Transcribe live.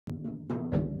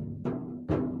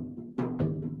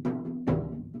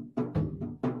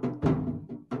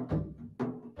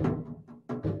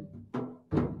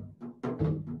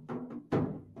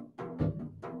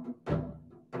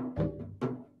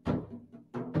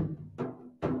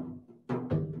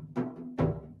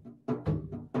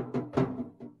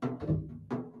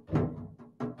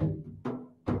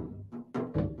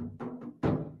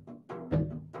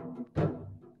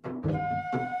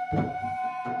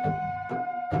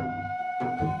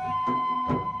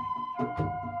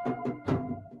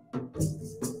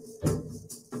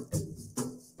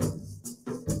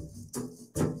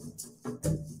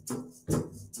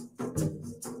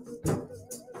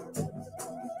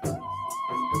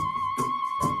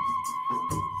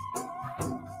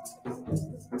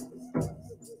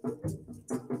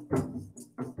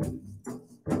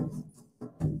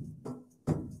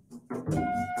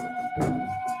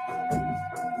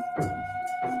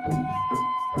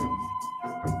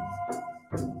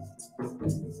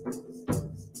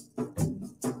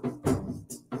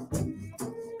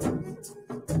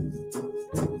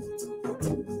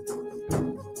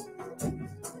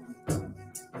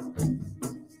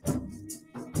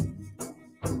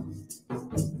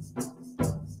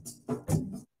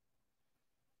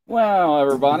Well,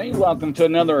 everybody, welcome to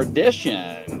another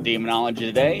edition Demonology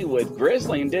Today with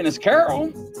Grizzly and Dennis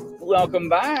Carroll. Welcome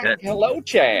back. Good. Hello,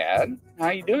 Chad.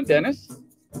 How you doing, Dennis?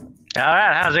 All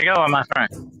right, how's it going, my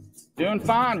friend? Doing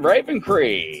fine. Raven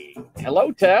Cree.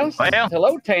 Hello, Tess. Well,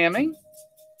 hello, Tammy.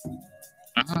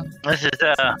 This is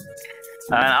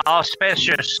an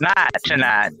auspicious night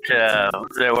tonight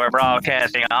that we're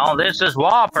broadcasting on. This is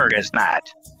Walpurgis night.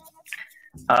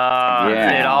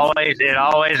 It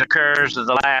always occurs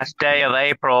the last day of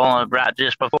April, right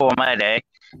just before May Day.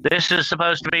 This is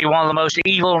supposed to be one of the most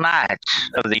evil nights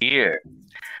of the year.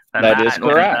 That is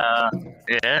correct.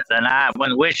 The night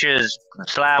when witches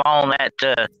slap on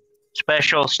that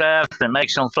special stuff that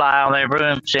makes them fly on their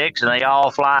broomsticks, and they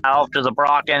all fly off to the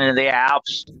Brocken and the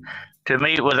Alps to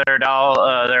meet with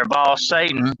their boss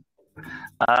Satan.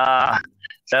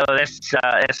 So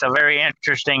it's a very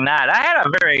interesting night. I had a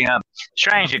very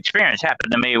strange experience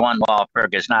happen to me one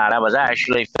Walpurgis night. I was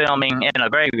actually filming in a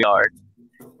graveyard,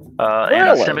 in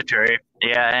a cemetery.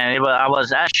 Yeah, and I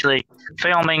was actually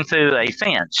filming through a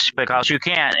fence because you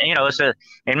can't,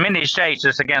 in many states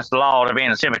it's against the law to be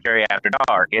in a cemetery after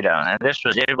dark, And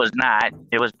it was night,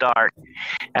 it was dark,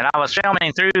 and I was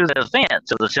filming through the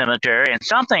fence of the cemetery, and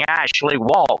something actually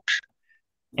walked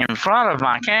in front of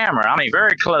my camera. I mean,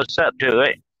 very close up to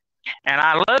it. And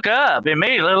I look up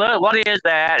immediately, look, what is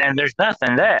that? And there's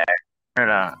nothing there.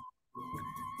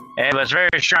 It was very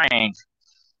strange.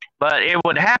 But it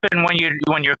would happen when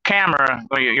your camera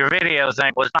or your video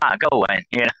thing was not going.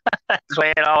 That's the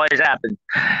way it always happened.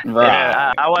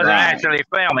 Right. I wasn't actually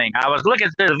filming. I was looking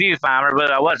through the viewfinder, but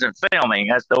I wasn't filming.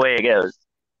 That's the way it goes.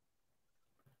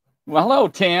 Well, hello,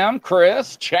 Tim,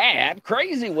 Chris, Chad,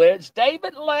 Crazy Witch,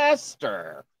 David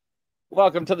Lester.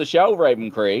 Welcome to the show, Raven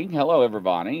Cree. Hello,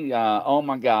 everybody. Oh,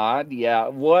 my God. Yeah,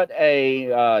 what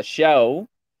a show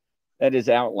that is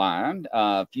outlined.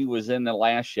 If you was in the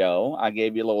last show, I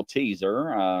gave you a little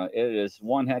teaser. It is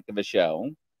one heck of a show.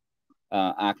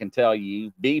 I can tell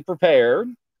you, be prepared.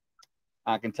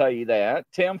 I can tell you that.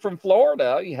 Tim from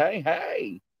Florida,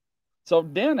 hey. So,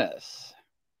 Dennis,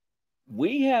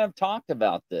 we have talked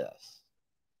about this.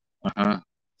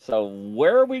 So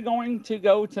where are we going to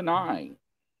go tonight?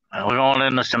 We're going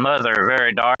into some other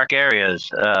very dark areas,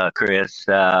 Chris.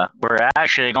 We're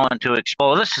actually going to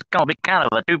explore. This is going to be kind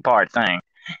of a two-part thing.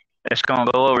 It's going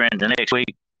to go over into next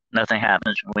week. Nothing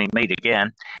happens. We meet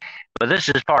again. But this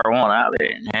is part one of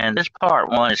it. And this part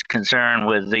one is concerned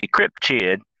with the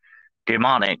cryptid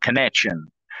demonic connection.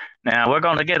 Now, we're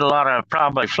going to get a lot of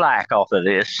probably flack off of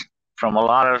this from a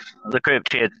lot of the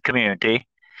cryptid community.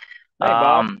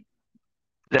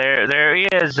 There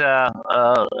is a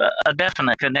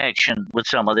definite connection with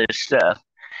some of this stuff,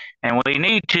 and we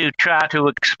need to try to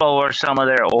explore some of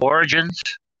their origins,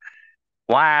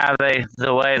 why are they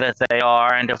the way that they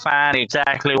are, and to find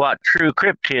exactly what true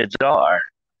cryptids are,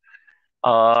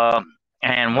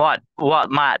 and what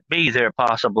might be their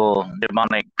possible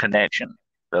demonic connection.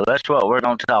 So that's what we're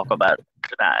going to talk about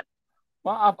tonight.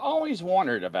 Well, I've always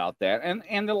wondered about that.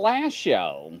 And the last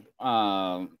show,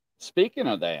 speaking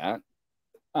of that,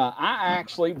 I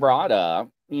actually brought up,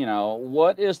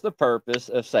 what is the purpose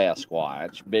of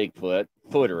Sasquatch, Bigfoot,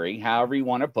 Footery, however you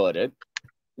want to put it?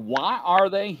 Why are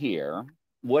they here?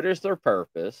 What is their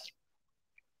purpose?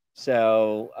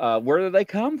 So where do they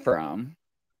come from?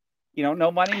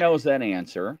 Nobody knows that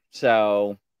answer.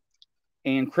 So,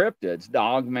 and cryptids,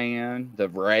 Dogman, the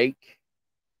Rake,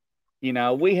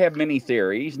 we have many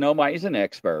theories. Nobody's an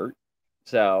expert.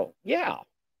 So, yeah,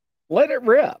 let it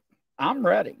rip. I'm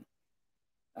ready.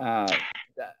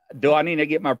 Do I need to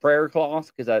get my prayer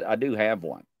cloth? Because I do have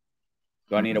one.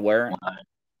 Do I need to wear it?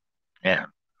 Yeah,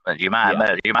 but you might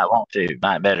want to. You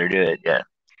might better do it. Yeah.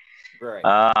 Great.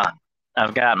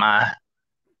 I've got my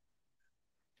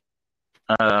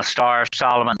Star of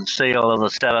Solomon seal of the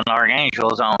seven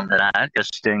archangels on tonight,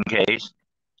 just in case.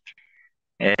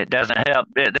 It doesn't help.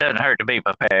 It doesn't hurt to be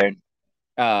prepared.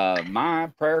 My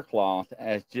prayer cloth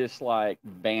has just like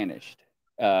vanished.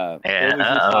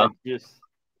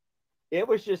 It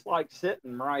was just like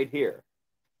sitting right here.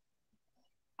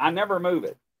 I never move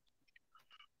it.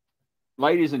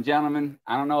 Ladies and gentlemen,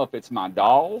 I don't know if it's my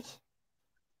dolls.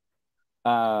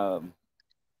 That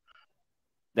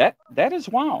is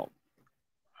wild.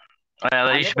 Well,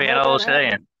 there used to be an old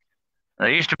saying. There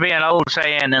used to be an old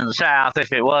saying in the South: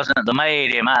 if it wasn't the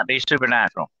maid, it might be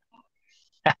supernatural.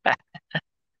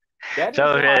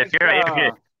 So if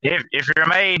your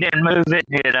maid didn't move it,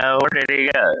 where did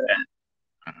he go?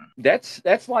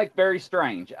 That's like very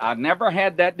strange. I've never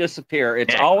had that disappear.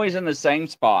 It's always in the same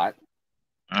spot.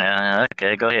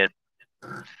 Okay, go ahead.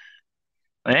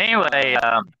 Anyway,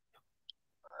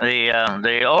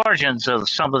 the origins of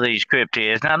some of these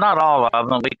cryptids. Now, not all of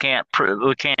them. We can't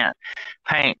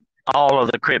paint all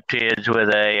of the cryptids with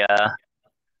a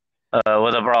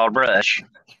broad brush,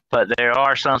 but there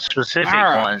are some specific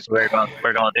ones we're going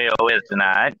to deal with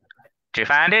tonight. Did you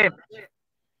find it?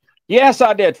 Yes,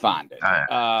 I did find it. Okay,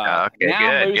 now good,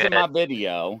 I'm losing good. my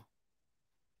video.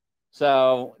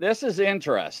 So this is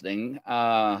interesting.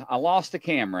 I lost the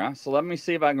camera, so let me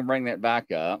see if I can bring that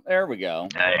back up. There we go.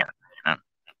 Yeah.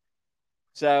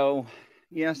 So,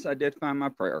 yes, I did find my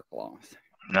prayer cloth.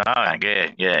 All right,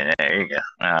 good. There you go.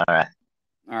 All right.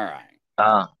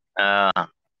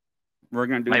 We're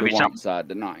going to do the white side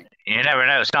tonight. You never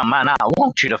know. Something might not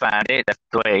want you to find it. That's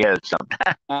the way it goes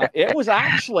sometimes. It was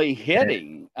actually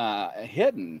hidden.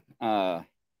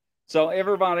 So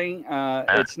everybody,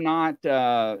 it's not,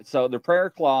 so the prayer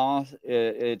cloth,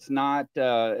 it's not,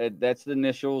 that's the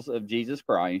initials of Jesus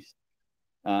Christ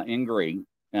in Greek,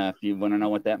 if you want to know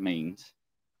what that means.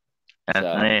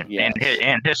 So, yes.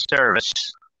 in his service.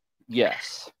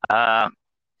 Yes.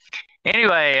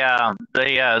 Anyway,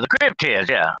 the cryptid,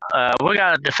 we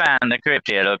got to define the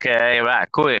cryptid, okay, right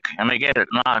quick. Let me get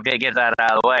that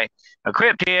out of the way. A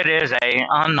cryptid is a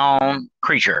unknown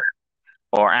creature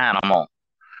or animal.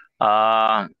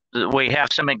 We have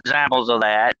some examples of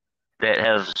that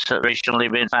have recently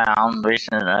been found.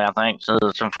 Recently, I think, so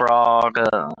some frog,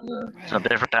 some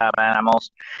different type of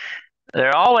animals.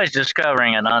 They're always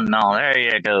discovering an unknown. There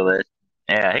you go.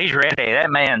 Yeah, he's ready. That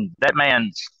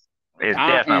man is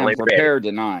definitely prepared ready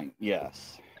tonight.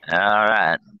 Yes. All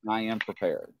right. I am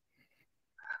prepared.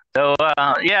 So,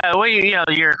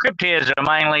 your cryptids are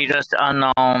mainly just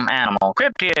unknown animal.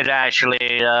 Cryptid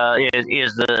actually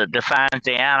defines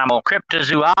the animal.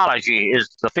 Cryptozoology is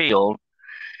the field,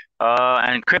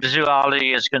 and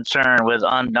cryptozoology is concerned with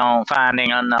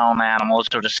finding unknown animals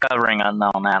or discovering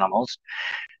unknown animals.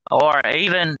 Or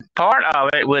even part of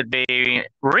it would be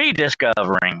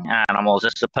rediscovering animals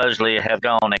that supposedly have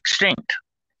gone extinct,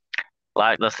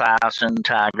 like the Thyssen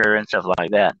tiger and stuff like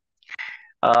that.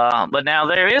 But now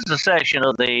there is a section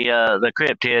of the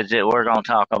cryptids that we're going to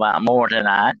talk about more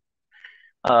tonight.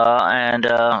 And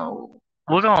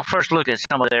we're going to first look at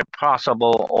some of their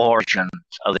possible origins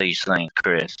of these things,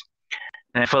 Chris.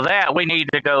 And for that, we need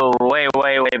to go way,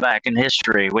 way, way back in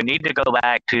history. We need to go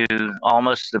back to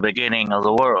almost the beginning of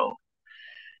the world.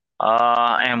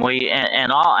 And lay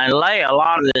a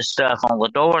lot of this stuff on the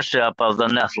doorstep of the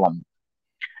Nephilim.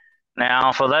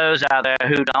 Now, for those out there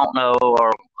who don't know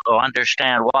or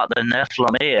understand what the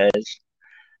Nephilim is,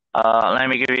 let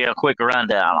me give you a quick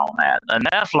rundown on that. The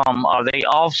Nephilim are the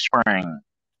offspring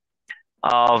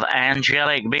of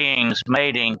angelic beings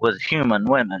mating with human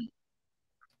women.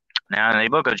 Now, in the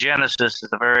book of Genesis is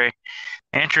a very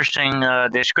interesting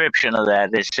description of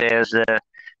that. It says that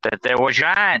there were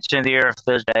giants in the earth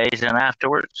those days, and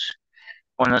afterwards,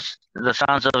 when the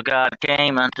sons of God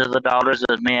came unto the daughters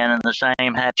of men, and the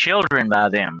same had children by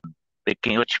them,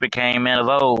 which became men of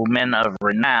old, men of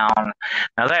renown.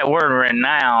 Now, that word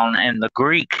renown in the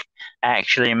Greek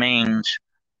actually means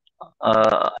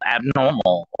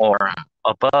abnormal or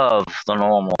above the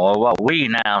normal, or what we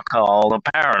now call the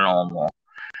paranormal.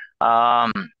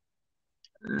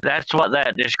 That's what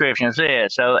that description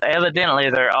says. So evidently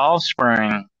their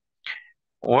offspring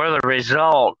were the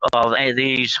result of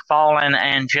these fallen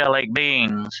angelic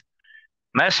beings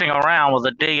messing around with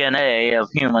the DNA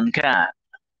of humankind.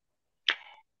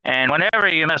 And whenever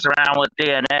you mess around with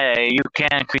DNA, you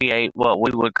can create what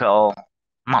we would call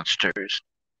monsters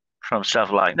from stuff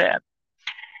like that.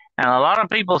 And a lot of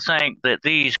people think that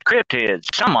these cryptids,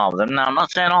 some of them, now I'm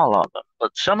not saying all of them,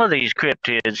 but some of these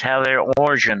cryptids have their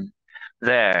origin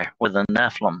there with the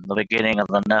Nephilim, the beginning of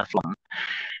the Nephilim.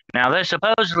 Now, there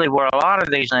supposedly were a lot of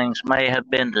these things may have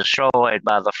been destroyed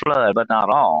by the flood, but not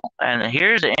all. And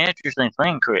here's the interesting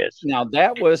thing, Chris. Now,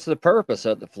 that was the purpose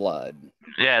of the flood.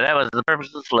 Yeah, that was the purpose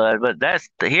of the flood. But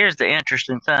here's the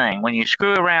interesting thing. When you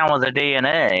screw around with the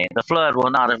DNA, the flood will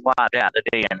not have wiped out the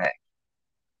DNA.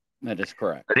 That is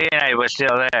correct. The DNA was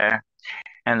still there.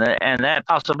 And that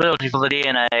possibility for the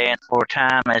DNA and for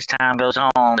time, as time goes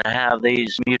on, to have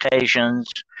these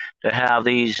mutations, to have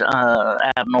these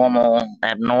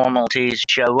abnormalities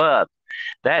show up,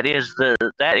 that is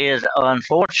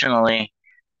unfortunately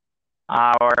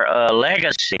our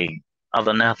legacy of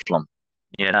the Nephilim.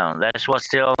 You know, that's what's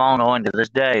still ongoing to this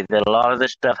day. That a lot of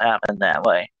this stuff happened that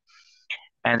way,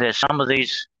 and that some of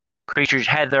these creatures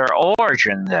had their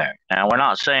origin there. Now, we're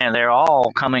not saying they're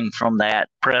all coming from that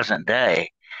present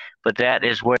day, but that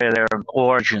is where their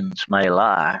origins may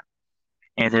lie.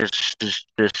 And this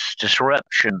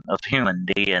disruption of human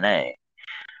DNA.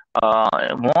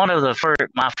 One of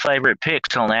my favorite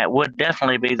picks on that would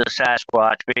definitely be the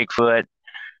Sasquatch, Bigfoot,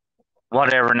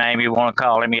 whatever name you want to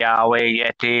call him, Yahweh,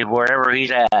 Yeti, wherever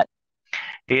he's at.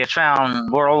 He is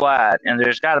found worldwide, and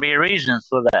there's got to be a reason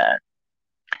for that.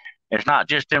 It's not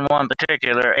just in one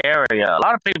particular area. A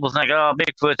lot of people think, oh,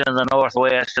 Bigfoot's in the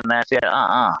Northwest, and that's it.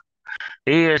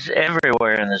 He is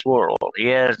everywhere in this world. He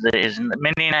has his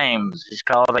many names. He's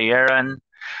called the Yeren,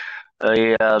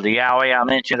 the Yahweh I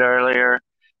mentioned earlier.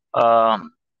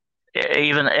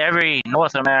 Even every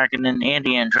North American and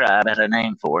Indian tribe had a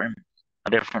name for him, a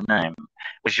different name,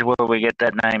 which is where we get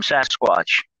that name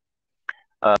Sasquatch.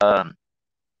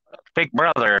 Big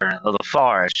brother of the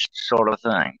forest sort of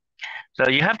thing. So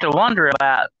you have to wonder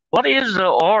about what is the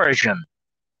origin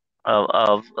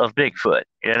of Bigfoot,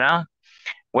 you know?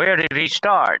 Where did he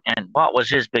start and what was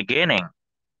his beginning?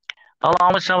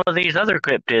 Along with some of these other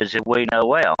cryptids that we know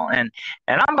well. And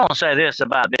I'm going to say this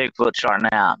about Bigfoot starting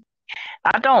out.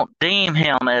 I don't deem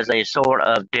him as a sort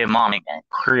of demonic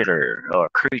critter or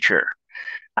creature.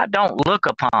 I don't look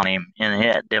upon him in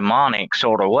that demonic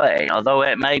sort of way, although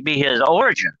it may be his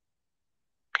origin.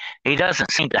 He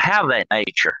doesn't seem to have that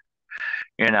nature.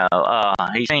 You know,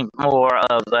 he seems more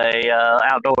of a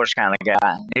outdoors kind of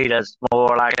guy. He does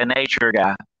more like a nature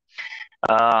guy.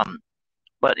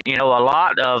 But you know, a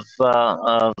lot of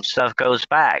stuff goes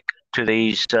back to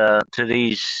these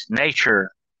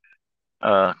nature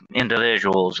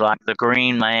individuals, like the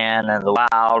Green Man and the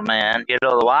Wild Man. You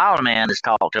know, the Wild Man is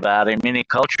talked about in many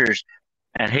cultures,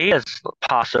 and he is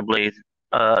possibly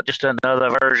just another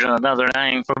version, another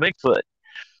name for Bigfoot.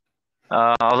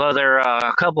 Although there are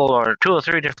a couple or two or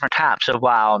three different types of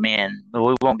wild men.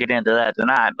 We won't get into that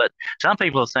tonight, but some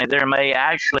people think there may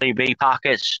actually be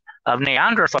pockets of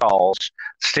Neanderthals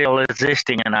still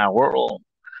existing in our world.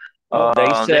 Well, they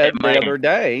said the other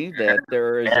day that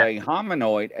there is a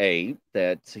hominoid ape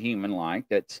that's human-like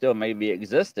that still may be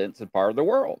existence and part of the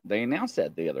world. They announced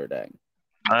that the other day.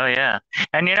 Oh, yeah.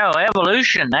 And, you know,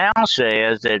 evolution now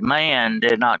says that man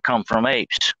did not come from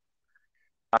apes.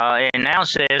 It now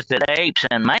says that apes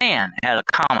and man had a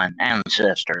common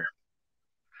ancestor.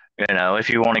 You know, if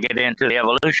you want to get into the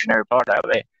evolutionary part of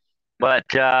it. But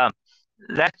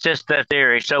that's just the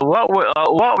theory. So what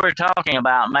we're talking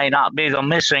about may not be the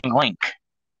missing link.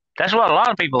 That's what a lot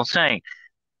of people think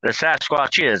the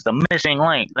Sasquatch is, the missing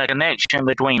link, the connection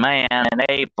between man and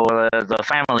ape, or the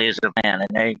families of man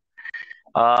and ape.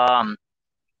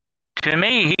 To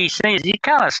me, he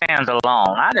kind of stands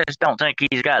alone. I just don't think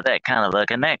he's got that kind of a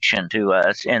connection to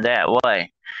us in that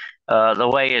way. The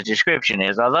way his description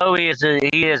is, although he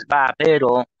is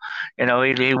bipedal, you know,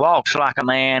 he walks like a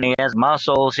man. He has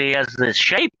muscles. He has the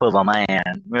shape of a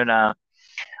man. You know,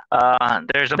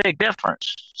 there's a big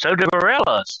difference. So do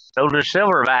gorillas. So do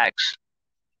silverbacks.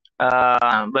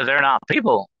 But they're not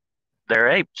people. They're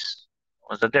apes.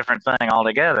 It's a different thing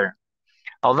altogether.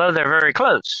 Although they're very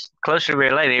closely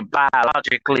related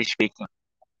biologically speaking.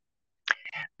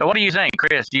 So what do you think,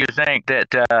 Chris? Do you think that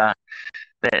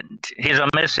that he's a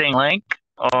missing link,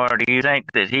 or do you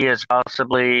think that he is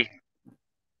possibly,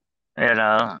 you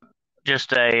know,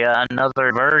 just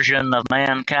another version of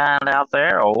mankind out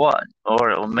there, or what?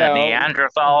 Or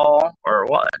Neanderthal, or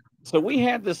what? So we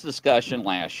had this discussion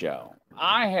last show.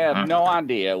 I have no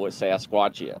idea what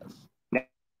Sasquatch is.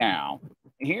 Now,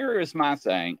 here is my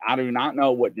saying. I do not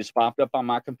know what just popped up on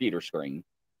my computer screen.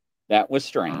 That was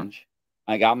strange.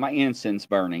 I got my incense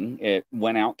burning. It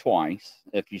went out twice.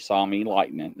 If you saw me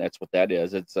lighting it, that's what that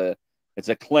is. It's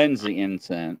a cleansing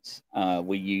incense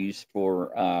we use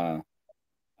for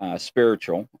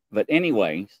spiritual. But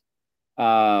anyways,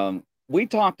 we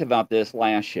talked about this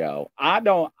last show. I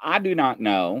do not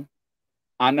know.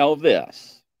 I know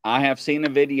this. I have seen a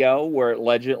video where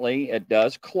allegedly it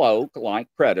does cloak like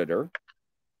Predator.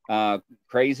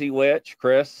 Crazy Witch,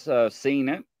 Chris, seen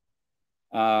it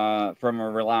from a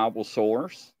reliable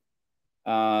source.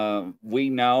 We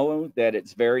know that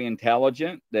it's very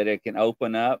intelligent, that it can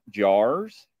open up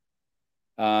jars.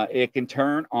 It can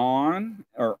turn on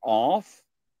or off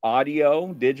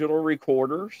audio, digital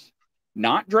recorders,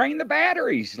 not drain the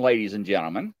batteries, ladies and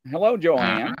gentlemen. Hello,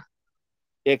 Joanne.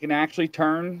 It can actually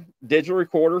turn digital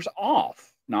recorders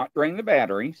off, not drain the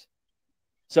batteries.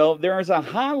 So there is a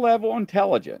high level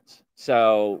intelligence.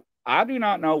 So I do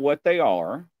not know what they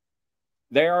are.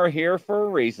 They are here for a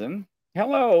reason.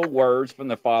 Hello, words from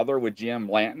the Father with Jim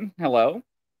Blanton. Hello.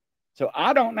 So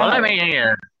I don't know. Well,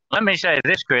 let me say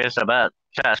this, Chris, about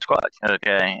Sasquatch.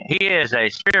 Okay, he is a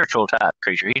spiritual type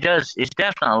creature. He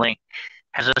definitely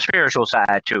has a spiritual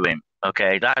side to him.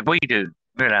 Okay, like we do.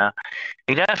 You know,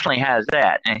 he definitely has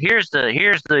that. And here's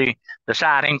the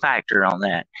deciding factor on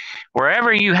that.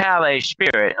 Wherever you have a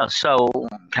spirit, a soul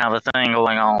kind of a thing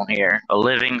going on here, a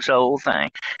living soul thing,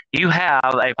 you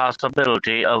have a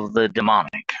possibility of the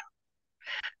demonic,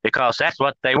 because that's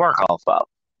what they work off of.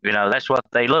 You know, that's what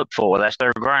they look for. That's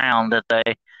their ground that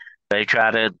they try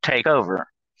to take over.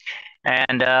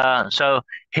 And so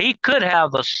he could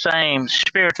have the same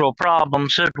spiritual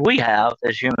problems that we have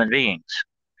as human beings.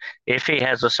 If he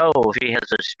has a soul, if he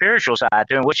has a spiritual side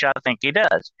to him, which I think he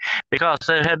does, because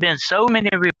there have been so many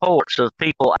reports of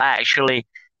people actually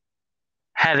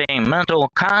having mental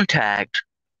contact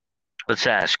with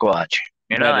Sasquatch.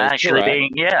 You know, actually correct.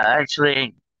 being, yeah,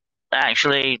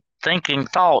 actually thinking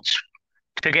thoughts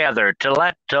together,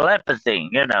 telepathy,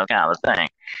 you know, kind of thing.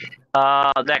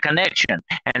 That connection.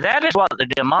 And that is what the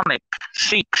demonic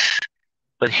seeks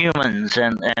with humans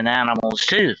and animals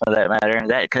too, for that matter,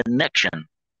 that connection.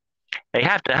 They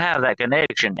have to have that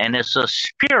connection, and it's a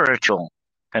spiritual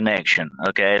connection.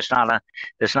 Okay, it's not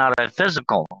a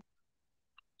physical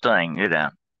thing, you know.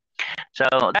 So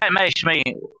that makes me,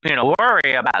 you know,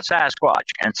 worry about Sasquatch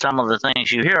and some of the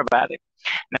things you hear about it.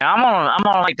 Now I'm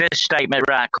gonna make this statement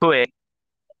right quick.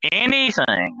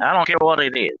 Anything, I don't care what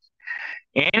it is,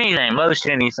 anything, most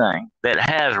anything that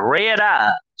has red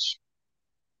eyes,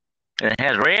 that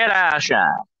has red eye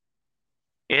shine,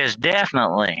 is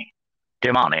definitely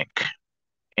demonic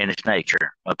in its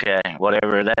nature. Okay,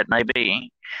 whatever that may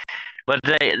be, but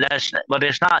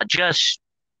it's not just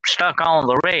stuck on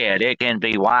the red. It can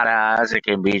be white eyes. It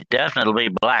can be definitely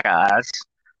black eyes.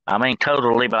 I mean,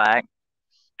 totally black.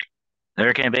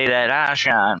 There can be that eye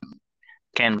shine,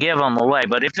 can give them away.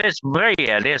 But if it's red,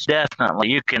 it's definitely,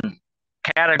 you can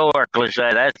categorically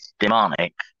say that's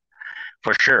demonic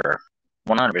for sure,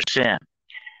 100%.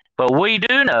 But we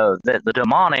do know that the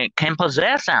demonic can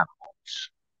possess animals.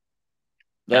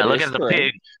 That Now look is at the true.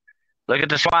 pig, look at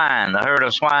the swine, the herd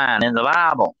of swine in the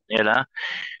Bible. You know,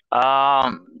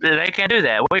 they can do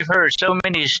that. We've heard so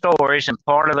many stories, and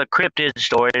part of the cryptid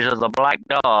stories of the black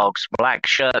dogs, black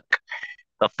shuck,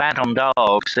 the phantom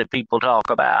dogs that people talk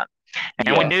about.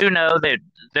 And we Yes. do know that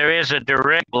there is a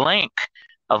direct link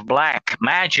of black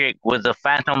magic with the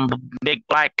phantom big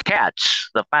black cats,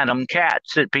 the phantom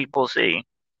cats that people see.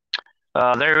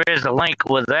 There is a link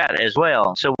with that as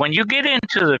well. So when you get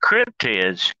into the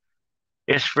cryptids,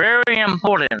 it's very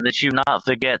important that you not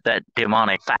forget that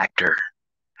demonic factor,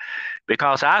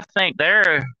 because I think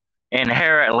they're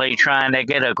inherently trying to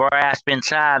get a grasp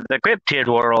inside the cryptid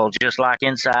world, just like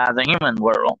inside the human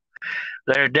world.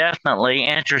 They're definitely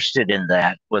interested in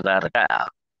that, without a doubt.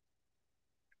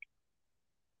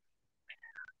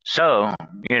 So,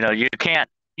 you know, you can't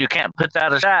put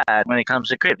that aside when it comes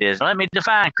to cryptids. Let me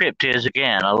define cryptids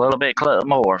again a little bit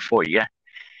more for you.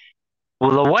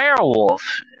 Well,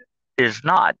 is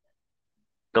not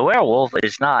the werewolf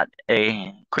is not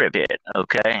a cryptid.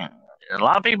 Okay, a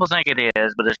lot of people think it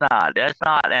is, but it's not. That's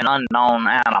not an unknown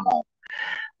animal.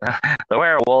 The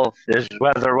werewolf is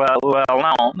rather well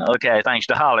known. Okay, thanks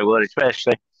to Hollywood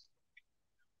especially.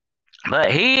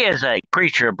 But he is a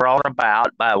creature brought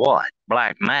about by what?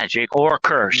 Black magic or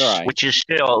curse, Right. which is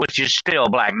still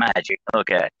black magic.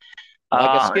 Okay. Like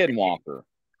a Uh, skinwalker.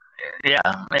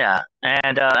 yeah,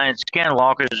 and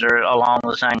skinwalkers are along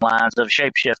the same lines of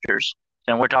shapeshifters,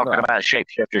 and we're talking Right. about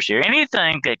shapeshifters here.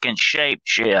 Anything that can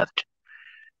shapeshift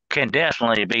can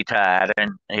definitely be tied,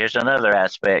 and here's another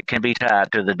aspect, can be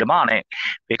tied to the demonic,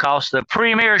 because the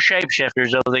premier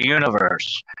shapeshifters of the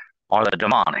universe are the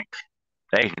demonic.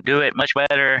 They do it much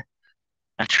better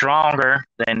and stronger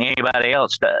than anybody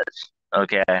else does.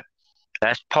 Okay,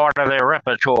 that's part of their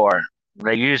repertoire.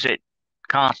 They use it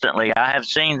constantly. I have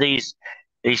seen these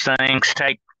things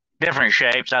take different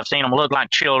shapes. I've seen them look like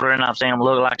children. I've seen them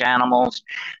look like animals.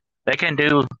 They can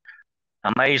do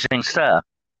amazing stuff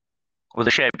with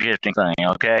the shape shifting thing.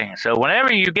 Okay, so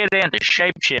whenever you get into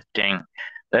shape shifting,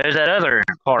 there's that other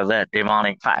part of that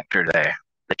demonic factor there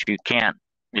that you can't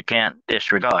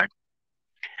disregard.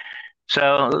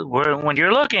 So when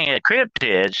you're looking at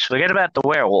cryptids, forget about the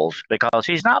werewolf, because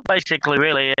he's not basically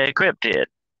really a cryptid.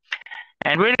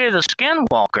 And really, the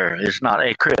skinwalker is not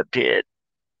a cryptid.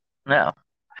 No.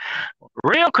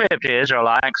 Real cryptids are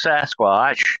like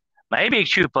Sasquatch, maybe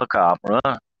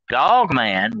Chupacabra.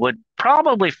 Dogman would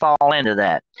probably fall into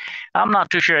that. I'm not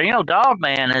too sure. You know,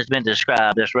 Dogman has been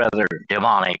described as rather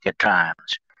demonic at times.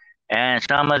 And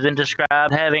some have been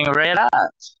described having red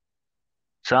eyes.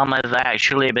 Some have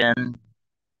actually been,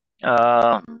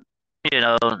 uh,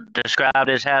 described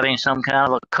as having some kind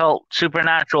of occult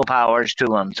supernatural powers to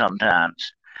them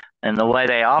sometimes, and the way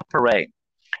they operate.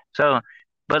 So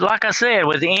But like I said,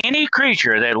 with any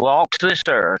creature that walks this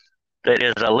earth that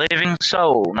is a living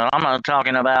soul, now I'm not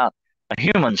talking about a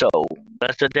human soul.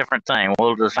 That's a different thing.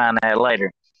 We'll define that later.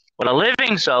 But a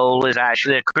living soul is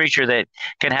actually a creature that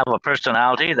can have a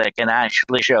personality, that can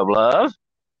actually show love,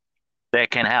 that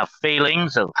can have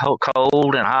feelings of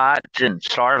cold and hot and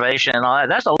starvation and all that.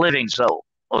 That's a living soul,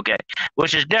 okay,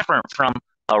 which is different from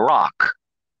a rock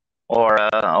or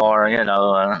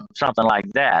something like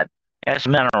that. It's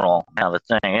mineral kind of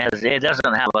thing. It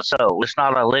doesn't have a soul. It's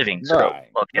not a living soul.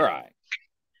 Right. Okay. Right.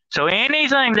 So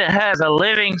anything that has a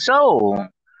living soul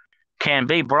can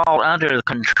be brought under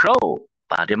control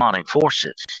by demonic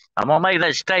forces. I'm going to make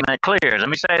that statement clear. Let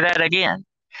me say that again.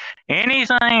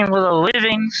 Anything with a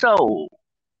living soul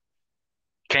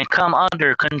can come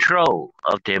under control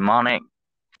of demonic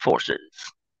forces.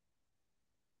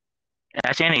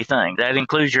 That's anything. That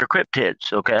includes your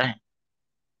cryptids, okay?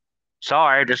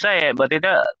 Sorry to say it, but it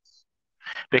does.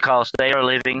 Because they are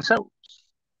living souls.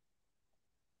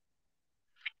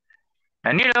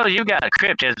 And you've got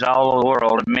cryptids all over the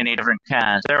world of many different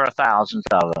kinds. There are thousands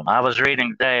of them. I was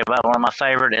reading today about one of my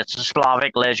favorite. It's a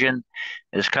Slavic legend.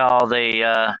 It's called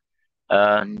the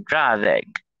Driveg,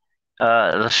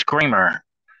 the Screamer.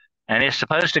 And it's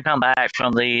supposed to come back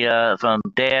from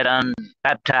dead,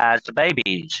 unbaptized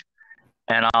babies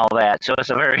and all that. So it's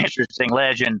a very interesting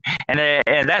legend. And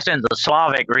that's in the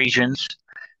Slavic regions.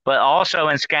 But also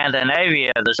in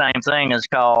Scandinavia, the same thing is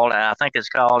called, I think it's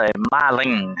called a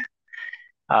myling.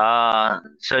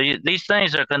 These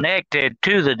things are connected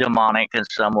to the demonic in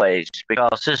some ways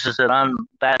because this is an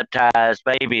unbaptized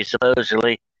baby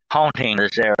supposedly haunting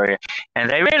this area. And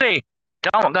they really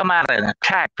don't come out and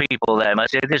attack people that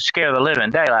much. They just scare the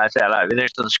living daylights out of you.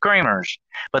 There's the screamers,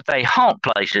 but they haunt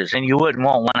places, and you wouldn't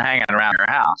want one hanging around your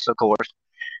house, of course.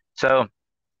 So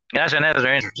that's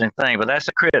another interesting thing, but that's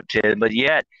a cryptid, but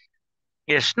yet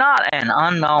it's not an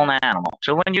unknown animal.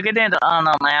 So when you get into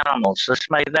unknown animals, let's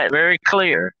make that very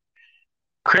clear.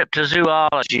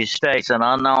 Cryptozoology states an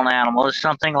unknown animal is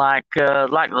something like the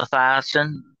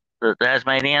Leviathan, the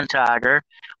Tasmanian tiger.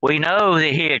 We know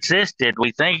that he existed.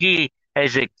 We think he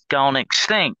has gone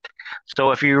extinct.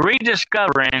 So if you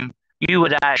rediscover him, you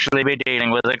would actually be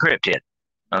dealing with a cryptid,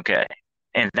 okay,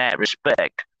 in that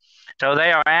respect. So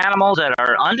they are animals that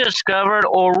are undiscovered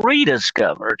or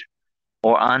rediscovered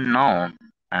or unknown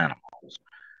animals,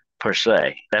 per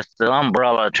se. That's the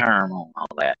umbrella term on all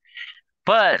that.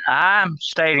 But I'm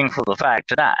stating for the fact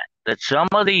tonight that some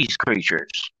of these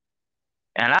creatures,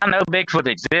 and I know Bigfoot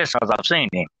exists because I've seen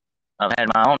him. I've had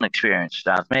my own experience.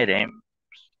 I've met him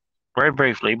very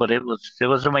briefly, but it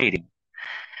was a meeting.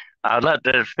 I'd love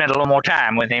to spend a little more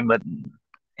time with him, but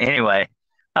anyway,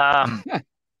 the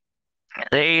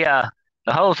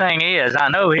whole thing is I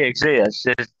know he exists.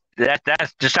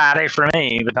 That's decided for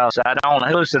me because I don't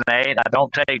hallucinate. I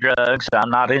don't take drugs. I'm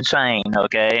not insane.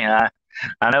 Okay,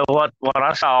 I know what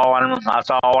I saw, and I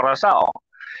saw what I saw,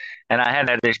 and I had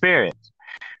that experience.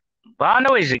 Well, I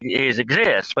know he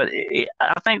exists, but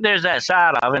I think there's that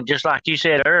side of him, just like you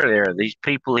said earlier. These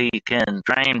people, he can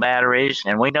drain batteries,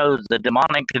 and we know the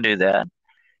demonic can do that.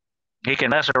 He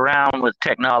can mess around with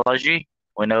technology.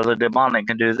 We know the demonic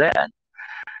can do that.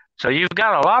 So you've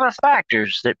got a lot of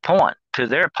factors that point to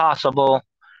their possible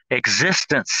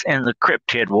existence in the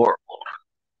cryptid world.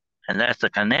 And that's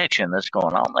the connection that's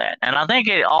going on there. And I think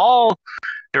it all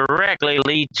directly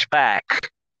leads back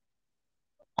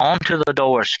onto the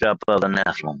doorstep of the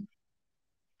Nephilim.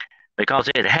 Because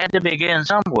it had to begin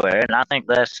somewhere, and I think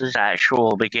that's his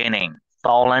actual beginning.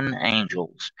 Fallen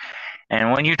angels.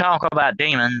 And when you talk about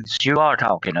demons, you are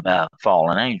talking about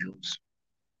fallen angels.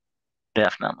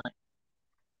 Definitely.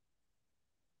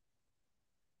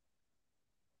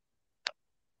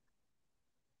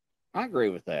 I agree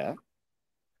with that.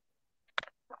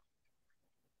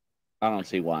 I don't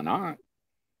see why not.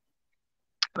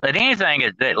 But anything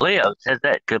that lives has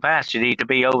that capacity to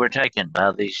be overtaken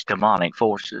by these demonic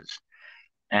forces.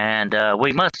 And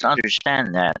we must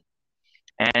understand that.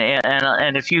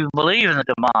 And if you believe in the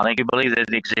demonic, you believe that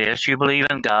it exists, you believe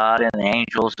in God and the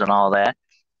angels and all that,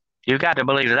 you've got to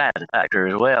believe that factor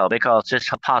as well, because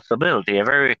it's a possibility, a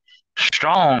very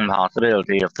strong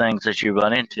possibility of things that you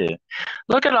run into.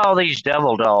 Look at all these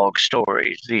devil dog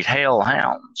stories, these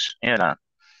hellhounds, Now,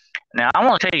 I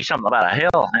want to tell you something about a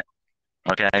hellhound,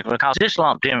 okay? Because it's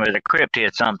lumped in with a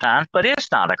cryptid sometimes, but it's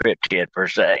not a cryptid per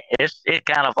se. It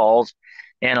kind of falls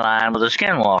in line with the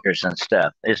skinwalkers and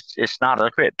stuff. It's not a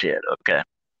cryptid, okay?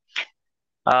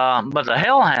 But the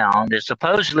hellhound is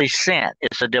supposedly sent.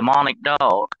 It's a demonic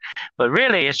dog, but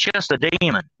really it's just a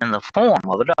demon in the form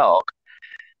of a dog.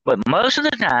 But most of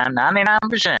the time,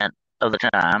 99% of the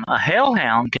time, a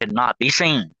hellhound cannot be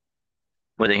seen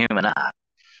with a human eye.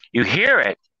 You hear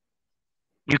it,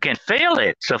 you can feel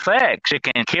its effects. It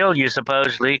can kill you,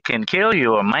 supposedly, can kill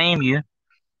you or maim you,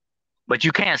 but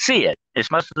you can't see it.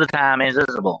 It's most of the time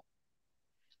invisible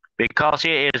because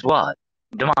it is what?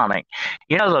 Demonic.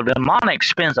 You know, the demonic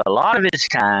spends a lot of its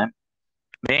time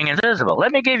being invisible.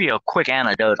 Let me give you a quick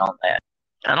anecdote on that.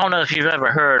 I don't know if you've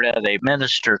ever heard of a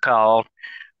minister called,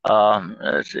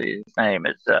 let's see, his name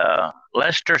is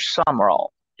Lester Sumrall.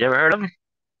 You ever heard of him?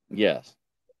 Yes.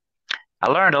 I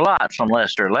learned a lot from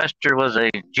Lester. Lester was a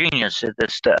genius at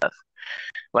this stuff.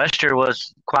 Lester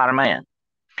was quite a man.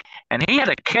 And he had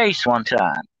a case one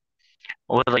time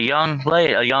with a young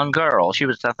lady, a young girl. She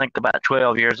was, I think, about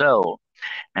 12 years old.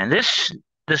 And this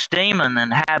demon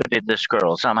inhabited this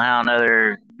girl. Somehow or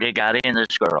another, it got in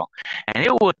this girl. And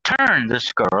it would turn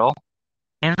this girl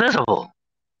invisible.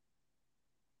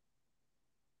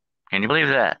 Can you believe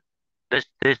that?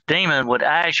 This demon would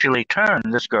actually turn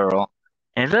this girl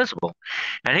invisible.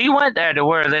 And he went there to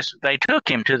where they took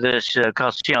him to this,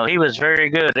 because, he was very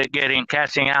good at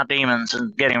casting out demons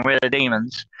and getting rid of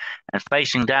demons and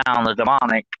facing down the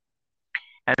demonic.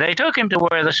 And they took him to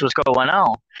where this was going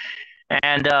on.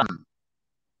 And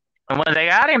when they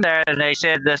got him there, they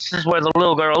said, this is where the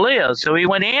little girl lives. So he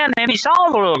went in and he saw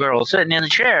the little girl sitting in the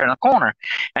chair in the corner.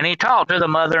 And he talked to the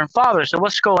mother and father. So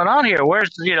what's going on here?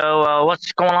 Where's,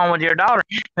 what's going on with your daughter?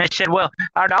 And they said, well,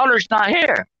 our daughter's not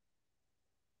here.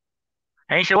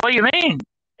 And he said, what do you mean?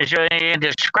 He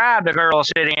described the girl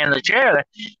sitting in the chair.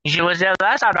 He said, well,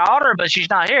 that's our daughter, but she's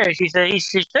not here. She said, she's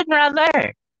sitting right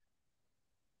there.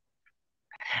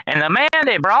 And the man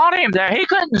that brought him there, he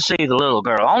couldn't see the little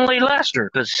girl. Only Lester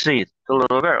could see the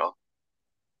little girl.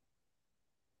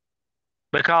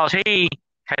 Because he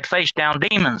had faced down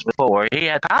demons before. He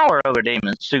had power over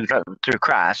demons through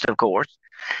Christ, of course.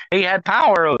 He had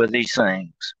power over these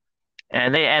things.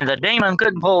 And the demon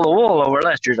couldn't pull the wool over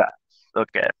Lester's eyes.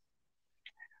 Okay.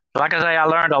 Like I say, I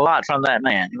learned a lot from that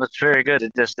man. He was very good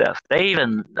at this stuff. They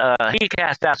even, he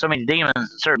cast out so many demons in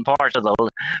certain parts of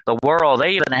the world.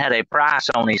 They even had a price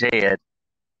on his head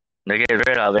to get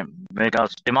rid of him,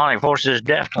 because demonic forces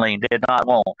definitely did not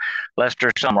want Lester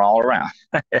Sumrall around.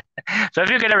 So if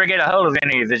you could ever get a hold of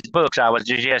any of his books, I would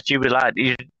suggest you would like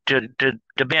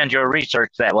to bend your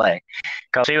research that way,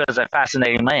 because he was a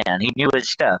fascinating man. He knew his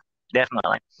stuff,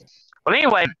 definitely. Well,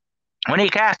 anyway, when he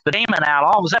cast the demon out,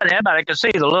 all of a sudden everybody could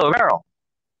see the little girl.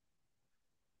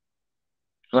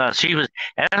 Well, she was,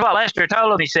 and that's what Lester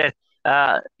told him. He said,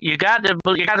 you got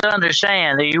to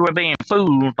understand that you were being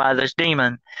fooled by this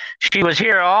demon. She was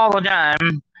here all the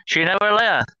time. She never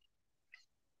left.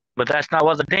 But that's not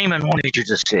what the demon wanted you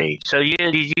to see. So you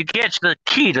get the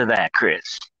key to that,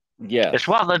 Chris. Yeah. It's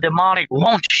what the demonic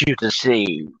wants you to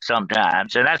see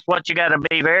sometimes. And that's what you got to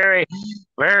be very,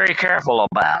 very careful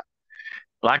about.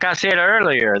 Like I said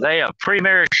earlier, they are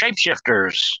premier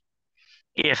shapeshifters.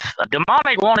 If a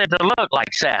demonic wanted to look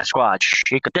like Sasquatch,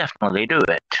 he could definitely do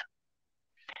it.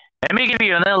 Let me give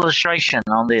you an illustration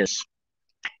on this.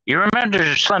 You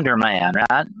remember Slender Man,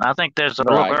 right? I think there's a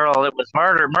little girl that was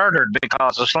murdered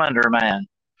because of Slender Man.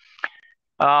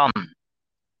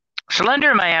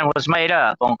 Slender Man was made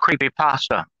up on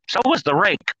creepypasta. So was the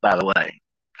Rake, by the way.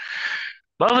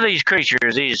 Both of these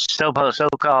creatures, these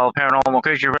so-called paranormal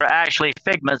creatures, were actually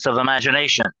figments of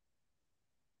imagination.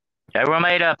 They were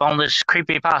made up on this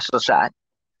creepypasta site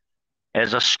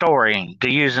as a story to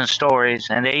use in stories,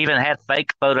 and they even had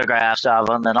fake photographs of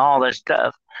them and all this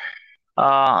stuff.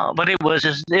 But it was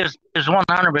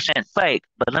 100% fake.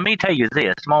 But let me tell you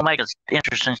this. I'm going to make an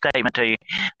interesting statement to you.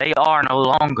 They are no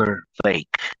longer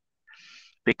fake,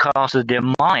 because the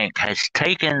demonic has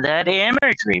taken that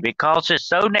imagery, because it's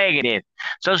so negative,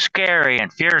 so scary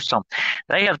and fearsome.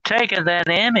 They have taken that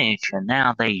image and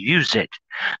now they use it.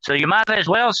 So you might as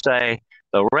well say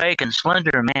the Rake and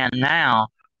Slender Man now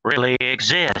really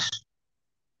exist.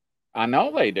 I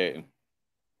know they do.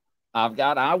 I've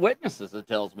got eyewitnesses that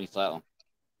tells me so.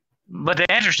 But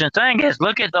the interesting thing is,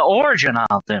 look at the origin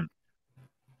of them.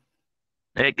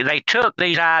 They took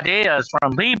these ideas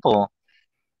from people,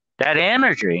 that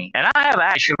imagery. And I have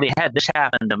actually had this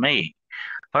happen to me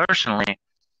personally,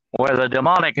 where the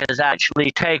demonic has actually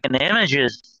taken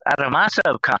images out of my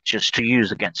subconscious to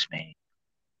use against me.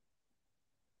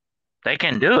 They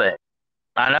can do it.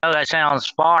 I know that sounds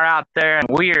far out there and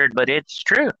weird, but it's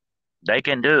true. They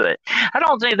can do it. I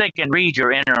don't think they can read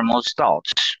your innermost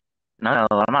thoughts. No,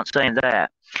 I'm not saying that.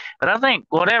 But I think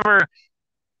whatever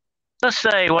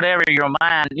your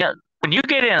mind, when you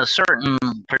get in a certain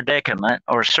predicament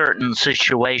or a certain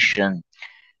situation,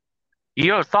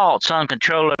 your thoughts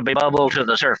uncontrollably bubble to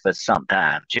the surface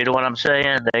sometimes. You know what I'm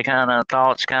saying? They kind of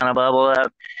thoughts kind of bubble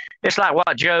up. It's like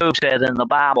what Job said in the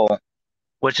Bible,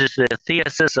 which is the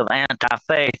thesis of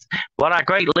anti-faith. What I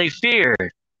greatly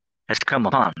feared has come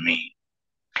upon me.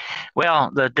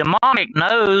 Well, the demonic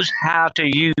knows how to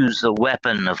use the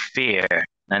weapon of fear,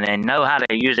 and they know how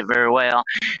to use it very well.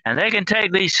 And they can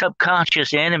take these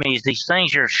subconscious enemies, these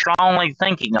things you're strongly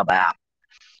thinking about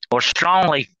or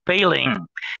strongly feeling.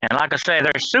 And like I say,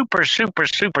 they're super, super,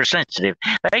 super sensitive.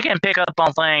 They can pick up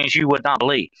on things you would not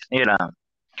believe, you know.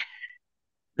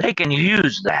 They can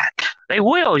use that. They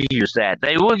will use that.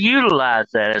 They will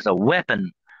utilize that as a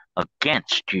weapon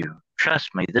against you.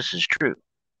 Trust me, this is true.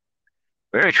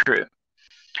 Very true.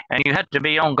 And you have to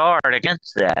be on guard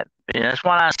against that. And that's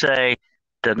why I say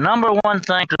the number one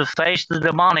thing to face the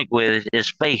demonic with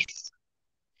is faith.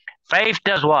 Faith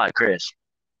does what, Chris?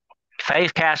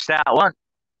 Faith casts out what?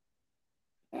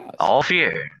 Yes. All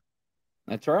fear.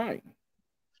 That's right.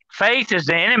 Faith is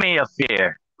the enemy of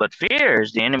fear, but fear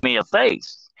is the enemy of faith.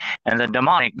 And the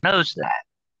demonic knows that.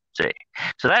 See?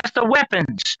 So that's the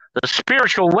weapons, the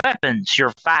spiritual weapons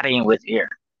you're fighting with here.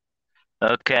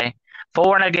 Okay?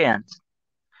 For and against.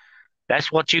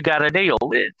 That's what you got to deal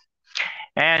with.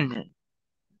 And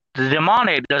the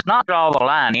demonic does not draw the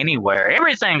line anywhere.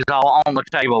 Everything's all on the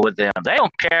table with them. They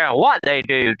don't care what they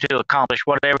do to accomplish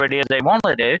whatever it is they want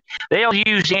to do. They'll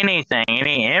use anything,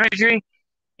 any imagery,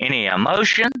 any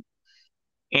emotion,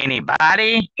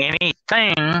 anybody,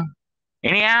 anything,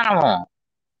 any animal.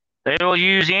 They will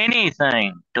use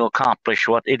anything to accomplish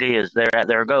what it is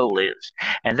their goal is.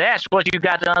 And that's what you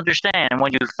got to understand.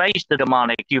 When you face the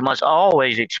demonic, you must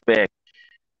always expect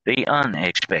the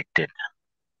unexpected.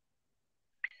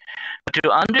 But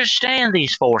to understand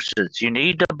these forces, you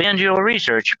need to bend your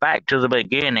research back to the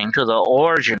beginning, to the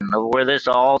origin of where this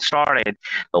all started,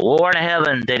 the war in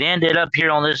heaven that ended up here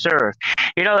on this earth.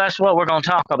 You know, that's what we're going to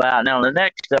talk about now in the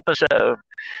next episode.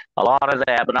 A lot of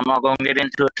that, but I'm not going to get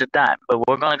into it tonight. But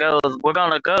we're going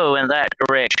to go in that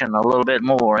direction a little bit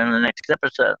more in the next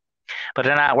episode. But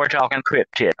tonight we're talking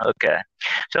cryptid. Okay,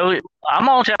 so I'm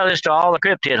going to tell this to all the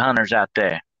cryptid hunters out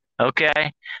there.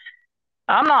 Okay,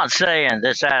 I'm not saying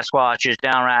that Sasquatch is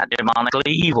downright demonically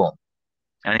evil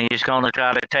and he's going to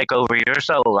try to take over your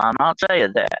soul. I'm not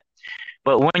saying that.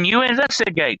 But when you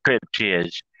investigate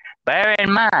cryptids, bear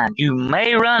in mind you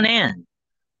may run in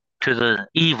to the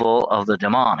evil of the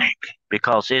demonic,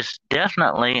 because it's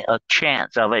definitely a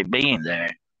chance of it being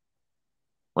there,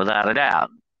 without a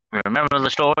doubt. Remember the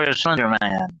story of Slender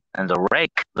Man and the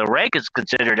rake. The rake is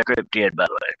considered a cryptid, by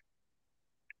the way,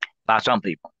 by some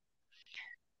people.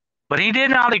 But he did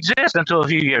not exist until a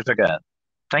few years ago.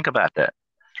 Think about that.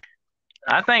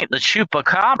 I think the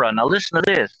chupacabra, now listen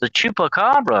to this, the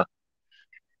chupacabra,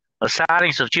 the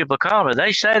sightings of chupacabra,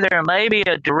 they say there may be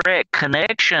a direct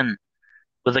connection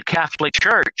with the Catholic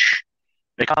Church,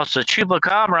 because the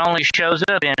chupacabra only shows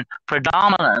up in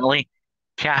predominantly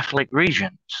Catholic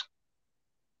regions.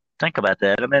 Think about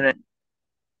that a minute.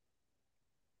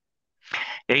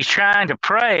 He's trying to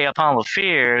prey upon the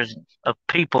fears of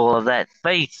people of that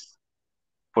faith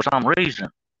for some reason.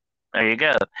 There you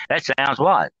go. That sounds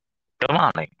what?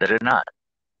 Demonic, does it not?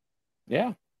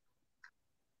 Yeah.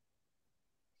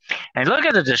 And look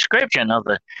at the description of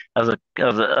the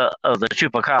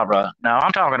chupacabra. Now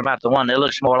I'm talking about the one that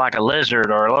looks more like a lizard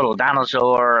or a little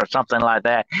dinosaur or something like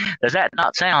that. Does that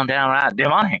not sound downright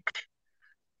demonic?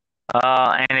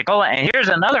 And here's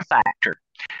another factor.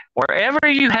 Wherever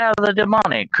you have the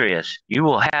demonic, Chris, you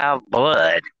will have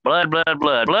blood.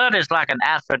 Blood is like an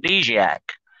aphrodisiac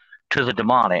to the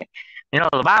demonic. You know,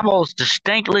 the Bible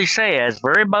distinctly says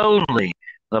very boldly,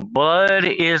 the blood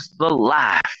is the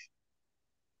life.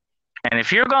 And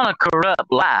if you're going to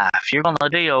corrupt life, you're going to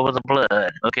deal with the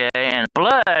blood, okay? And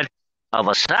blood of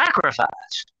a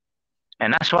sacrifice,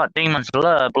 and that's what demons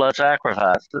love, blood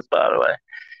sacrifices, by the way,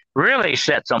 really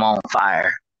sets them on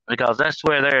fire, because that's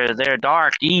where their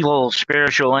dark, evil,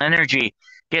 spiritual energy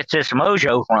gets its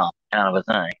mojo from, kind of a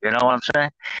thing. You know what I'm saying?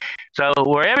 So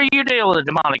wherever you deal with the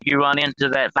demonic, you run into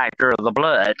that factor of the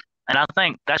blood. And I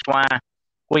think that's why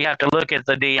we have to look at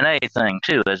the DNA thing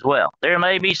too as well. There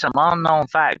may be some unknown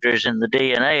factors in the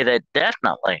DNA that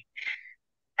definitely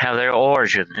have their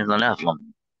origin in the Nephilim.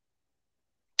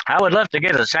 I would love to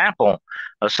get a sample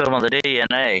of some of the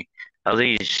DNA of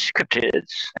these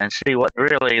cryptids and see what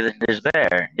really is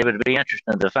there. It would be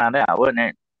interesting to find out, wouldn't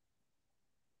it?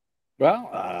 Well,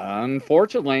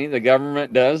 unfortunately, the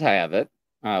government does have it.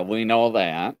 We know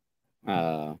that.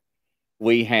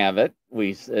 We have it.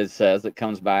 It says it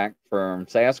comes back from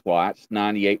Sasquatch,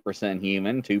 98%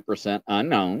 human, 2%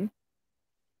 unknown.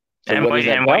 So And what we does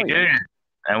that and tell we you? do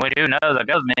And we do know the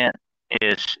government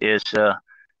is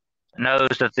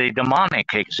knows that the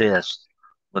demonic exists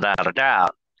without a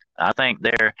doubt. I think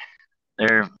they're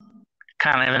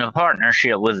kind of in a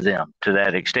partnership with them to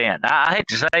that extent. I hate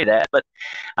to say that, but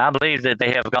I believe that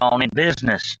they have gone in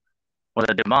business with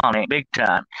the demonic big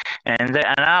time, and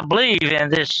I believe in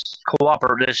this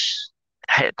cooperation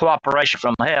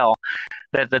from hell,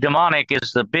 that the demonic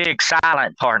is the big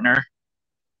silent partner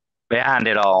behind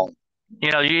it all.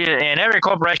 In every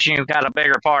corporation, you've got a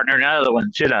bigger partner than other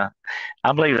ones.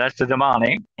 I believe that's the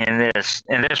demonic in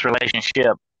this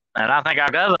relationship, and I think our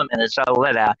government has sold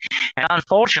that out. And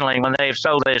unfortunately, when they've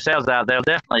sold themselves out, they'll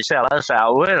definitely sell us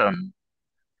out with them,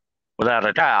 without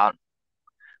a doubt,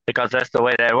 because that's the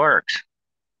way that works.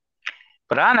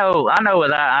 But I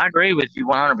agree with you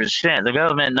 100%. The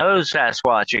government knows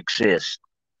Sasquatch exists.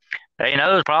 They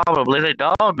know probably that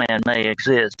Dogman may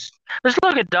exist. Let's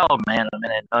look at Dogman a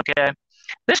minute, okay?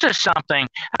 This is something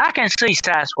I can see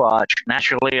Sasquatch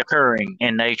naturally occurring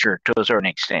in nature to a certain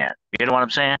extent. You know what I'm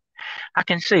saying? I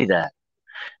can see that.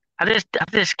 I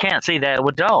just can't see that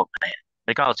with Dogman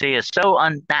because he is so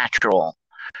unnatural.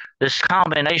 This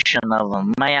combination of a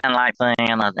man-like thing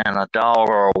and a dog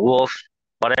or a wolf,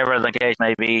 whatever the case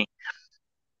may be,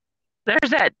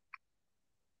 there's that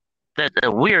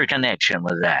weird connection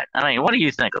with that. I mean, what do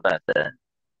you think about that?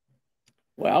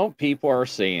 Well, people are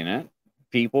seeing it.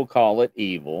 People call it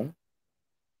evil.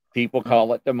 People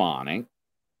call it demonic.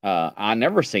 I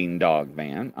never seen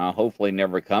Dogman. I hopefully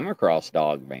never come across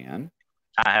Dogman.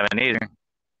 I haven't either.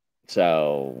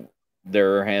 So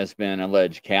there has been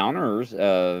alleged counters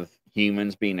of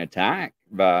humans being attacked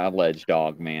by alleged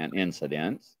Dogman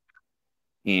incidents,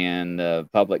 and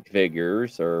public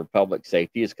figures or public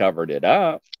safety has covered it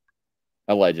up,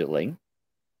 allegedly.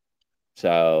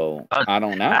 So I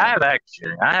don't know. I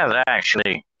have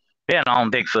actually been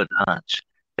on Bigfoot hunts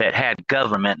that had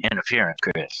government interference,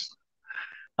 Chris.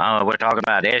 We're talking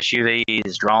about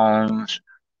SUVs, drones,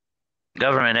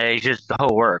 government agents, the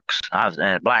whole works.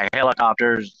 Black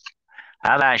helicopters.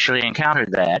 I've actually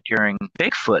encountered that during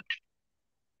Bigfoot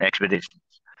expeditions.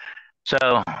 So,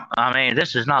 I mean,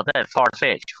 this is not that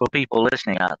far-fetched for people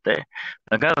listening out there.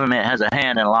 The government has a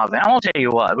hand in a lot of it. I won't tell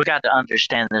you what, we got to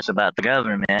understand this about the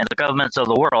government and the governments of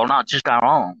the world, not just our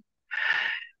own.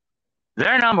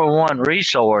 Their number one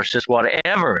resource is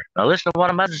whatever. Now, listen to what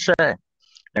I'm about to say.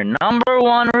 Their number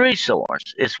one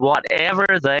resource is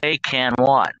whatever they can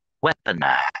what?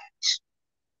 Weaponize.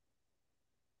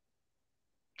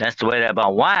 That's the way that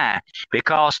about why?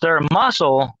 Because their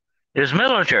muscle is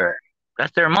military.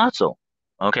 That's their muscle.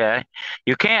 Okay?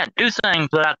 You can't do things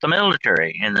without the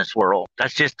military in this world.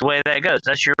 That's just the way that goes.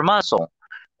 That's your muscle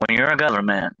when you're a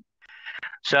government.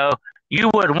 So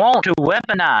you would want to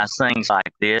weaponize things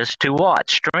like this to what?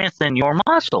 Strengthen your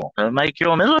muscle, to make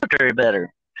your military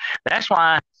better. That's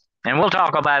why, and we'll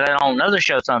talk about it on another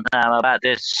show sometime, about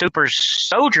this super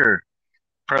soldier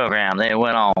program that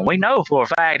went on. We know for a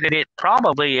fact that it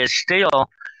probably is still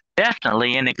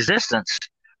definitely in existence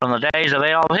from the days of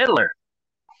Adolf Hitler.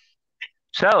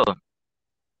 So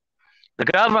the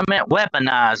government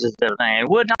weaponizes the thing.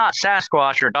 Would not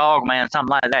Sasquatch or Dogman,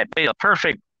 something like that, be a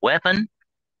perfect weapon?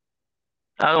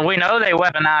 We know they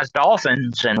weaponize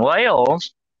dolphins and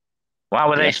whales. Why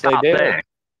would they stop there?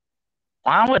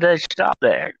 Why would they stop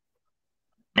there?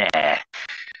 Nah.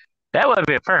 That would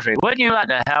be perfect. Wouldn't you like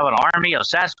to have an army of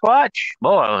Sasquatch?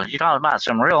 Boy, you're talking about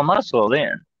some real muscle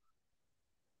then.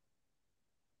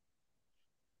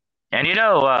 And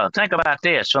think about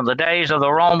this. From the days of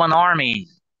the Roman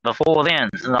armies, before then,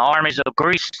 and the armies of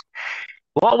Greece,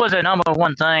 what was the number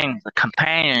one thing, the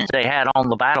companions they had on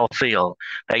the battlefield?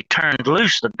 They turned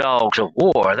loose the dogs of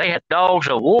war. They had dogs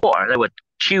of war. They would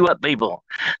chew up people.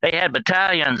 They had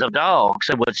battalions of dogs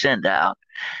they would send out.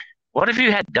 What if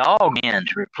you had dog men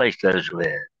to replace those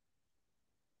with?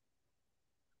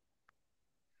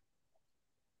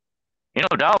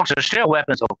 Dogs are still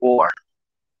weapons of war.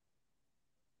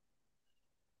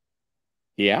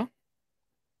 Yeah.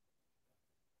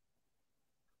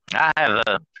 I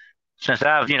have, since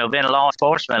I've, been a law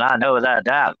enforcement, I know without a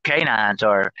doubt canines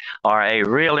are a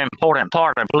real important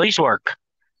part of police work.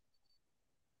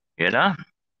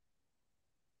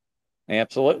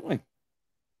 Absolutely.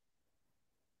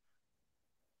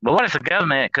 But what if the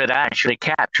government could actually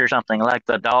capture something like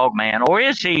the Dogman? Or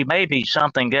is he maybe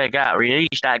something that got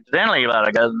released accidentally by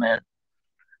the government?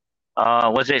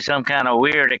 Was it some kind of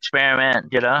weird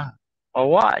experiment, or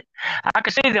what? I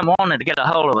could see them wanting to get a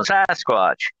hold of a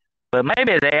Sasquatch, but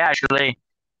maybe they actually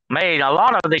made a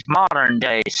lot of these modern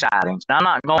day sightings. Now, I'm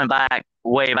not going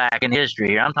way back in history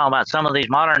here. I'm talking about some of these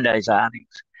modern day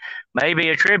sightings may be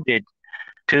attributed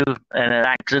to an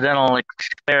accidental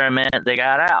experiment they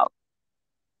got out.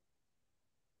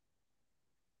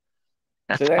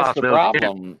 So that's the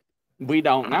problem. We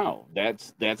don't know.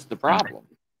 That's the problem.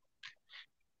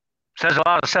 So there's a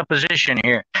lot of supposition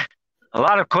here, a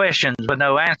lot of questions but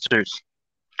no answers.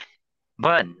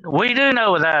 But we do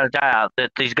know without a doubt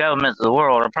that these governments of the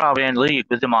world are probably in league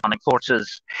with demonic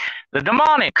forces. The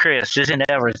demonic, Chris, isn't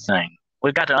everything.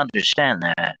 We've got to understand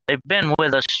that. They've been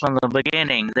with us from the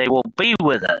beginning. They will be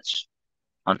with us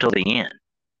until the end.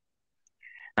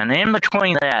 And in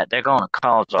between that, they're going to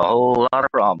cause a whole lot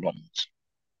of problems.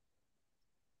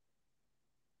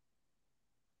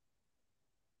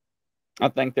 I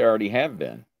think they already have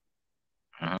been.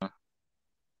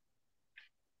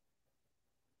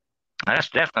 That's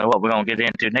definitely what we're going to get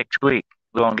into next week.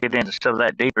 We're going to get into some of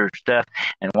that deeper stuff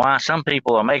and why some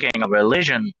people are making a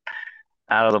religion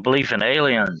out of the belief in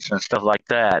aliens and stuff like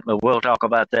that. But we'll talk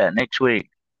about that next week.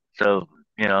 So,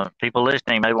 people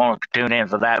listening may want to tune in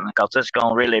for that because it's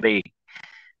going to really be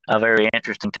a very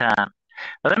interesting time.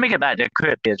 But let me get back to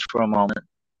cryptids for a moment.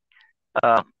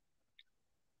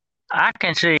 I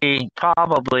can see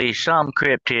probably some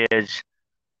cryptids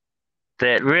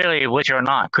that really, which are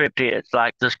not cryptids,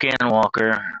 like the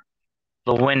skinwalker,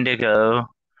 the wendigo,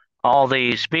 all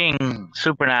these being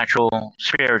supernatural,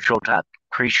 spiritual type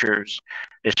creatures,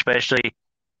 especially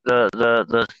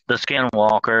the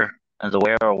skinwalker and the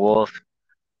werewolf.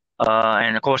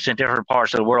 And of course, in different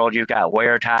parts of the world, you've got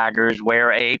were tigers,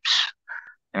 were apes,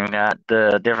 and you've got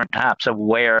the different types of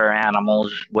were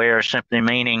animals, were simply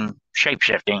meaning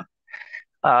shape-shifting.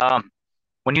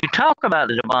 When you talk about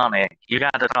the demonic, you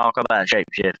got to talk about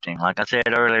shape-shifting. Like I said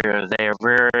earlier,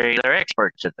 they're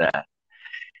experts at that.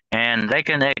 And they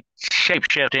can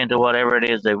shape-shift into whatever it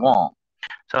is they want.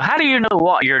 So how do you know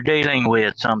what you're dealing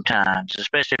with sometimes,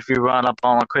 especially if you run up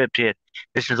on a cryptid?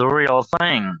 This is the real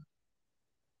thing.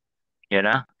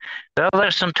 So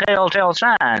there's some telltale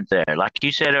signs there. Like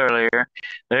you said earlier,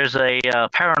 there's a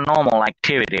paranormal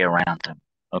activity around them.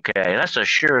 Okay, that's a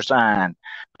sure sign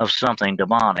of something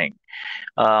demonic.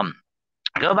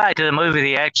 Go back to the movie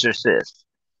The Exorcist.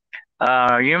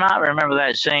 You might remember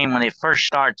that scene when it first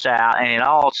starts out, and it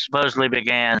all supposedly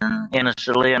began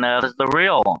innocently enough as the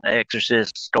real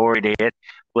Exorcist story did,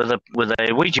 with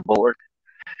a Ouija board.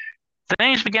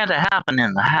 Things began to happen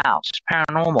in the house,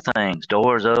 paranormal things,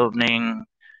 doors opening,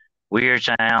 weird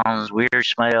sounds, weird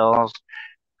smells,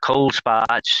 cold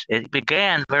spots. It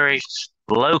began very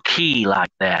low key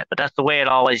like that, but that's the way it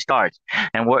always starts.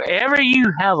 And wherever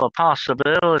you have a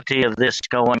possibility of this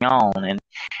going on, and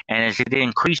as it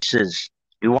increases,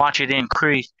 you watch it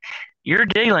increase, you're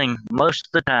dealing most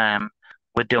of the time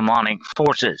with demonic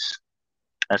forces.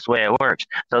 That's the way it works.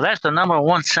 So that's the number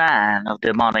one sign of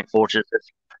demonic forces.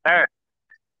 It's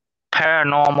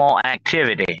paranormal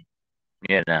activity.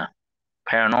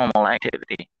 Paranormal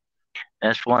activity.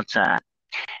 That's one sign.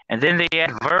 And then the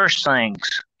adverse things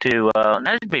to,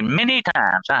 there's been many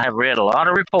times I have read a lot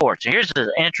of reports. Here's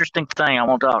the interesting thing I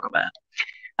want to talk about.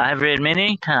 I have read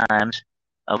many times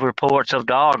of reports of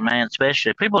dogman,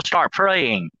 especially. People start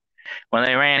praying when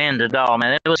they ran into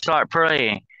dogman. They would start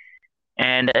praying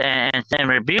and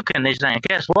rebuking these things.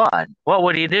 Guess what? What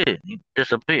would he do? He'd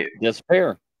disappear.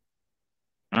 Disappear.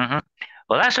 Well,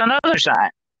 that's another sign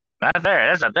right there.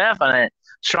 That's a definite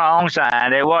strong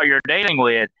sign that what you're dealing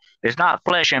with is not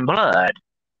flesh and blood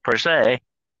per se.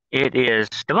 It is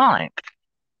demonic.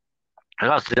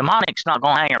 Because the demonic's not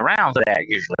going to hang around for that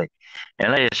usually.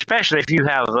 And especially if you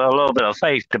have a little bit of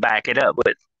faith to back it up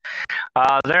with.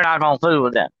 They're not going to fool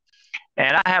with them.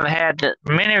 And I have had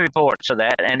many reports of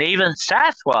that. And even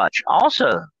Sasquatch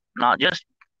also, not just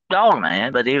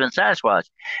Dogman, but even Sasquatch.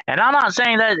 And I'm not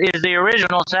saying that is the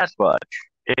original Sasquatch.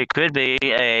 It could be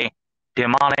a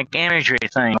demonic imagery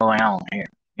thing going on here.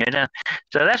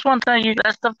 So that's one thing.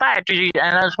 That's the fact, and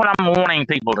that's what I'm warning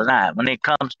people tonight. When it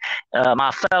comes,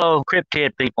 my fellow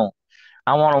cryptid people,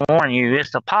 I want to warn you.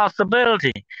 It's a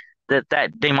possibility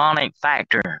that demonic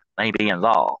factor may be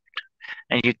involved,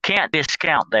 and you can't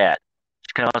discount that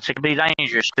because it can be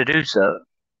dangerous to do so.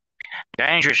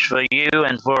 Dangerous for you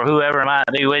and for whoever might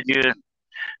be with you,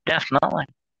 definitely.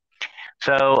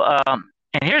 So,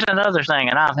 and here's another thing,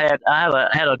 and I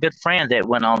had a good friend that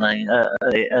went on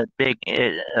a big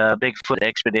Bigfoot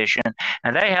expedition,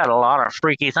 and they had a lot of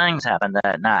freaky things happen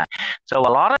that night. So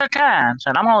a lot of times,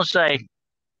 and I'm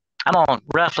gonna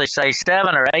roughly say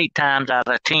 7 or 8 times out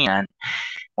of 10,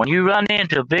 when you run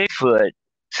into Bigfoot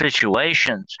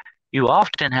situations, you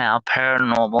often have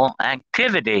paranormal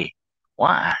activity.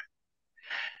 Why?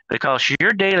 because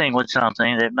you're dealing with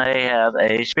something that may have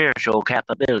a spiritual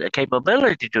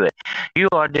capability to it. You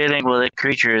are dealing with a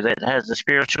creature that has a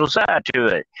spiritual side to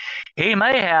it. He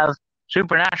may have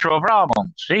supernatural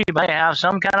problems. He may have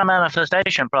some kind of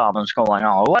manifestation problems going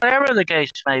on, whatever the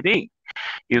case may be.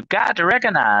 You've got to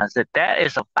recognize that that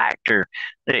is a factor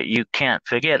that you can't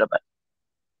forget about,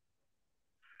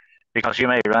 because you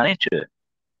may run into it.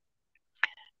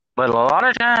 But a lot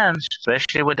of times,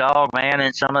 especially with Dog Man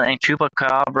and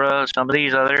Chupacabra, some of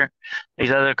these other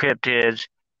cryptids,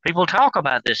 people talk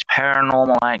about this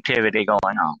paranormal activity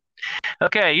going on.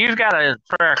 Okay, you've got a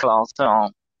prayer cloth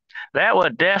on. That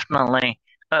would definitely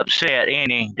upset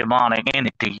any demonic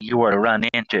entity you were to run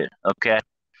into. Okay,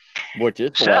 Which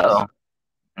is so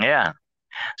yeah,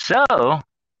 so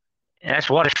that's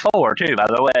what it's for too. By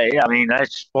the way, I mean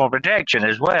that's for protection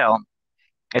as well.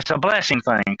 It's a blessing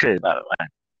thing too, by the way.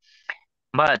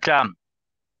 But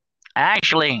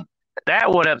actually, that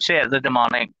would upset the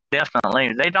demonic,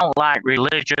 definitely. They don't like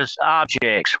religious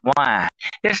objects. Why?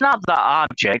 It's not the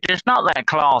object. It's not that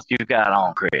cloth you got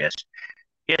on, Chris.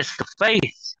 It's the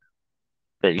faith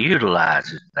that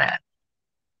utilizes that.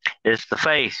 It's the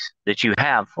faith that you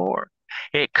have for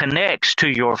it. It connects to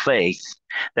your faith.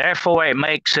 Therefore, it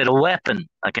makes it a weapon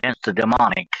against the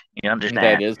demonic. You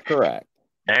understand? That is correct.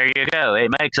 There you go.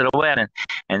 It makes it a weapon.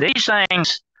 And these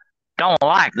things don't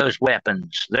like those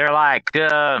weapons. They're like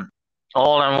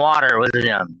oil and water with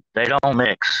them. They don't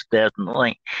mix,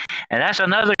 definitely. And that's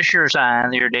another sure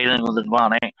sign that you're dealing with the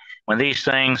demonic, when these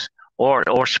things,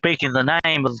 or speaking the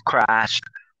name of Christ,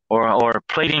 or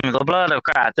pleading the blood of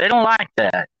Christ, they don't like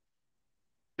that,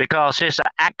 because it's an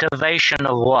activation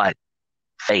of what?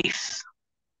 Faith.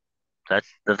 That's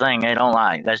the thing they don't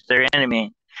like. That's their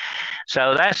enemy.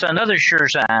 So that's another sure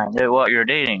sign that what you're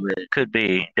dealing with could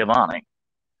be demonic.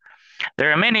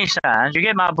 There are many signs. You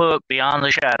get my book, Beyond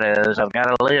the Shadows. I've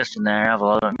got a list in there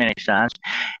of many signs.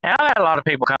 And I've had a lot of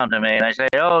people come to me and they say,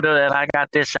 oh, I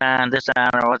got this sign,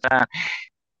 or what sign.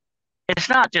 It's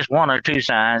not just one or two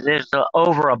signs. It's the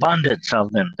overabundance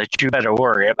of them that you better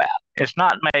worry about. It's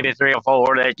not maybe 3 or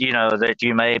 4 that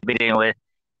you may be dealing with.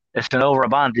 It's an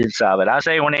overabundance of it. I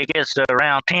say when it gets to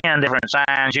around 10 different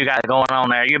signs you got going on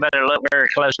there, you better look very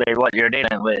closely at what you're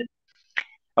dealing with.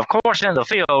 Of course, in the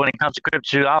field, when it comes to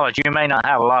cryptozoology, you may not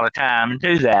have a lot of time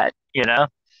to do that. You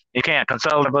can't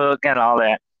consult a book and all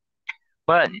that.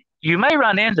 But you may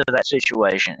run into that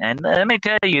situation. And let me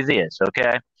tell you this,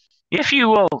 okay? If you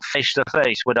will face to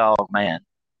face with Dog Man,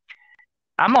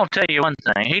 I'm going to tell you one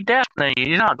thing.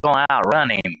 You're not going to outrun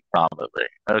him, probably,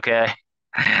 okay?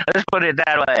 Let's put it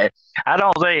that way. I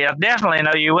definitely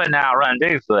know you wouldn't outrun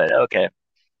Bigfoot, okay?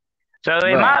 So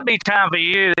it might be time for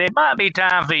you. It might be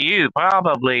time for you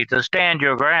probably to stand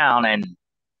your ground and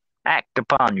act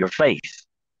upon your faith.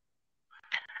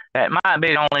 That might be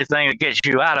the only thing that gets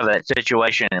you out of that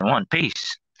situation in one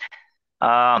piece.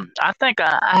 I think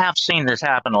I have seen this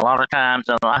happen a lot of times,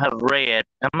 and I have read.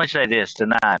 Let me say this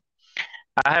tonight.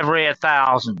 I have read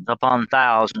thousands upon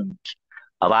thousands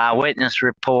of eyewitness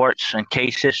reports and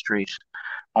case histories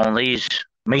on these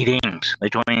meetings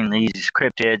between these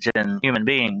cryptids and human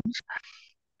beings.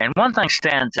 And one thing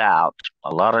stands out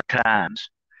a lot of times.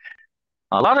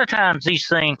 A lot of times these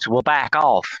things will back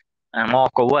off and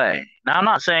walk away. Now, I'm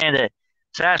not saying that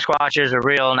Sasquatch is a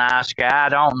real nice guy. I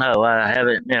don't know. I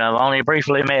haven't, only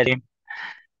briefly met him.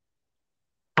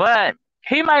 But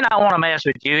he may not want to mess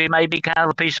with you. He may be kind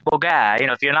of a peaceable guy.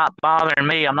 If you're not bothering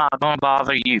me, I'm not going to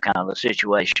bother you, kind of a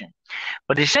situation.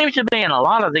 But it seems to be in a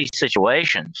lot of these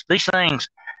situations, these things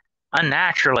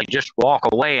unnaturally just walk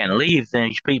away and leave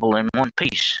these people in one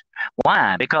piece.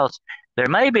 Why? Because there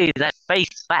may be that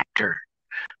faith factor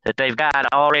that they've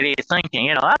got already thinking.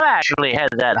 I've actually had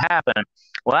that happen.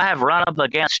 Well, I have run up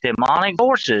against demonic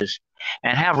forces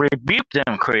and have rebuked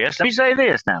them, Chris. Let me say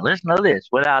this now. Listen to this.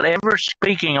 Without ever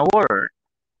speaking a word,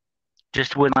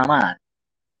 just with my mind.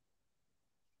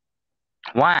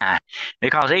 Why?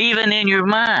 Because even in your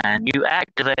mind, you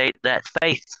activate that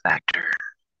faith factor.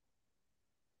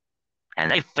 And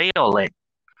they feel it.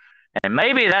 And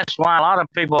maybe that's why a lot of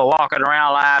people are walking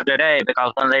around alive today,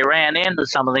 because when they ran into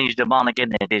some of these demonic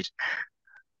entities,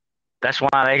 that's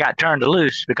why they got turned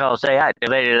loose, because they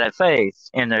activated that faith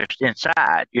in their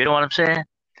inside. You know what I'm saying?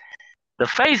 The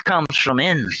faith comes from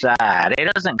inside.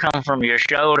 It doesn't come from your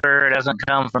shoulder. It doesn't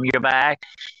come from your back.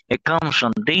 It comes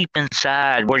from deep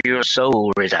inside where your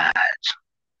soul resides.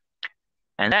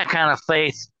 And that kind of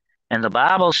faith, and the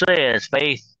Bible says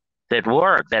faith that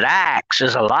works, that acts,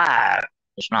 is alive.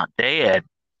 It's not dead.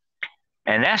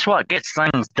 And that's what gets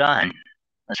things done,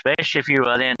 especially if you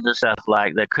run into stuff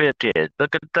like the cryptid.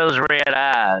 Look at those red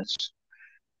eyes.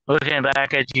 looking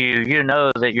back at you, you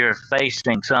know that you're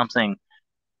facing something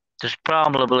that's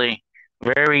probably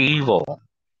very evil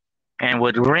and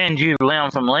would rend you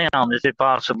limb from limb if it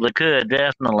possibly could,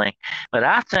 definitely. But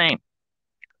I think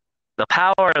the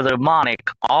power of the demonic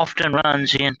often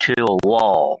runs into a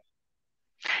wall.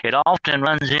 It often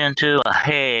runs into a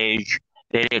hedge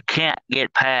that it can't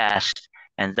get past.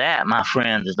 And that, my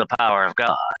friend, is the power of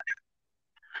God.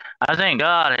 I think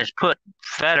God has put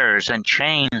fetters and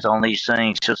chains on these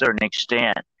things to a certain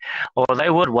extent, or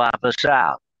they would wipe us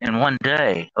out in one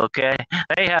day, okay?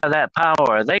 They have that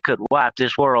power. They could wipe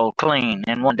this world clean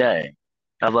in one day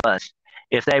of us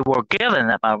if they were given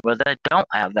that power, but they don't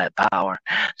have that power.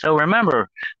 So remember,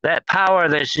 that power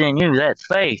that's in you, that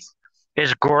faith,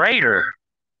 is greater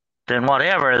than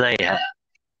whatever they have.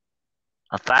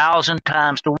 1,000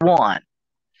 times to 1.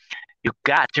 You've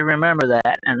got to remember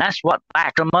that, and that's what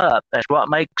backs them up. That's what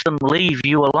makes them leave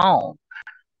you alone.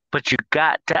 But you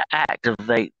got to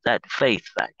activate that faith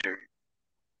factor.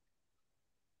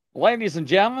 Ladies and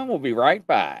gentlemen, we'll be right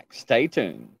back. Stay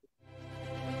tuned.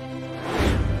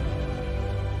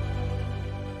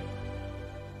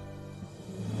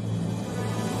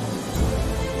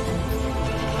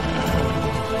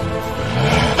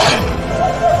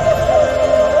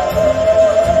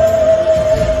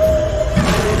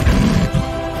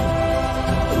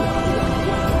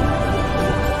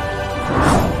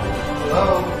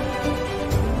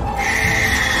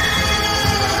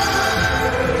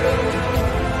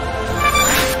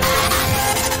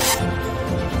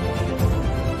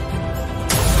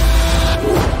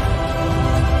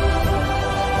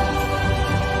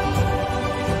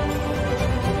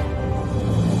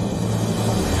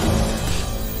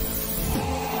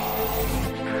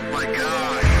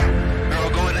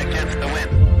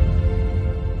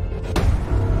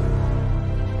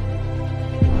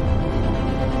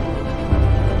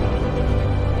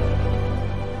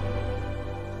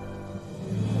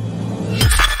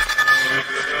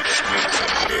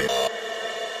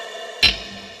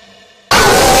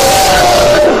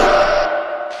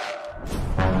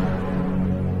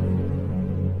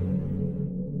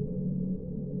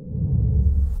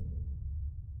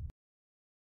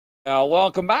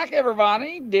 Welcome back,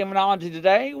 everybody. Demonology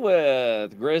today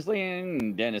with Grizzly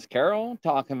and Dennis Carroll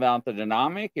talking about the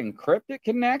dynamic and cryptid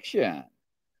connection.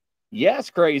 Yes,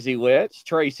 Crazy Witch,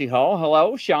 Tracy Hall.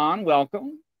 Hello, Sean.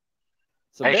 Welcome.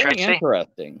 So hey, very Tracy.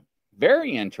 Interesting.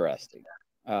 Very interesting.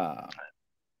 I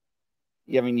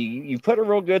mean, you put a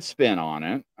real good spin on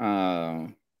it.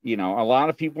 You know, a lot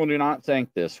of people do not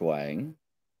think this way.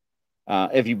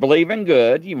 If you believe in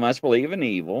good, you must believe in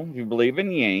evil. If you believe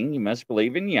in yin, you must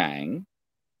believe in yang.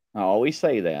 I always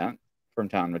say that from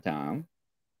time to time.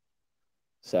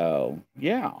 So,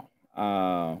 yeah.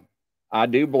 I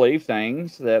do believe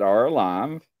things that are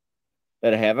alive,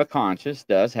 that have a conscience,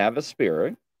 does have a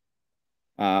spirit.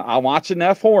 I watch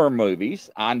enough horror movies.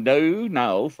 I do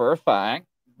know for a fact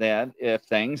that if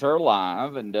things are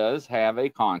alive and does have a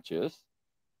conscience,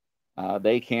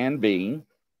 they can be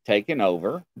taken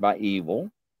over by evil.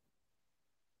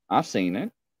 I've seen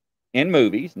it in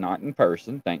movies, not in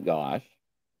person, thank gosh.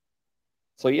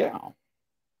 So, yeah.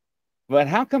 But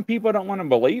how come people don't want to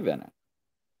believe in it?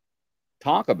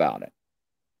 Talk about it.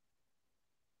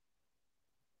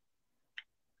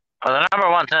 Well, the number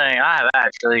one thing, I have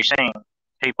actually seen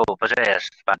people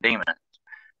possessed by demons.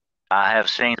 I have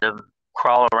seen them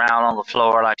crawl around on the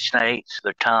floor like snakes,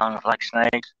 their tongues like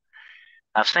snakes.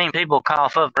 I've seen people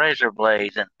cough up razor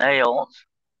blades and nails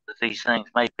that these things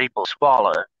make people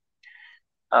swallow.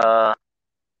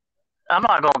 I'm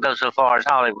not going to go so far as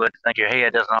Hollywood to think your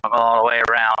head doesn't go all the way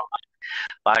around.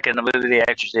 Like in the movie The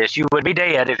Exorcist, you would be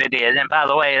dead if it did. And by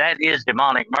the way, that is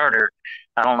demonic murder.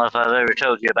 I don't know if I've ever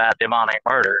told you about demonic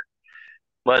murder,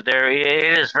 but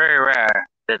it is very rare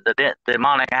that the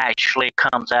demonic actually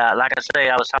comes out. Like I say,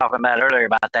 I was talking about earlier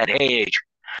about that hedge.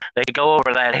 They go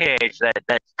over that hedge,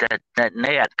 that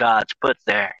net God's put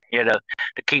there, you know,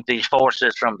 to keep these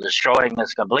forces from destroying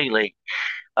us completely,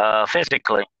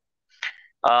 physically.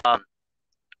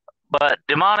 But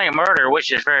demonic murder,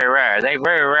 which is very rare, they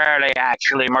very rarely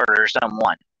actually murder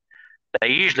someone. They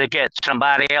usually get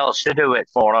somebody else to do it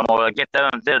for them, or get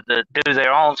them to do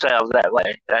their own selves that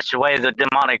way. That's the way the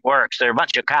demonic works. They're a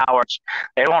bunch of cowards.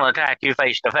 They won't attack you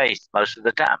face to face most of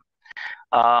the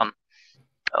time.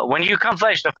 When you come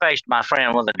face to face, my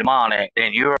friend, with the demonic,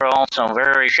 then you're on some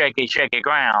very shaky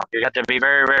ground. You have to be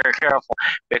very, very careful,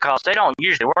 because they don't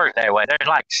usually work that way. They're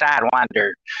like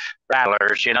sidewinder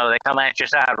rattlers. You know, they come at you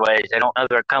sideways. They don't know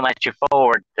they're coming at you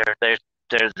forward.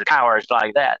 There's the cowards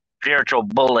like that. spiritual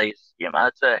bullies, you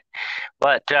might say.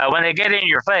 But when they get in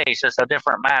your face, it's a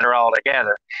different matter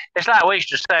altogether. It's like we used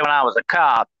to say when I was a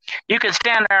cop. You can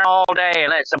stand there all day and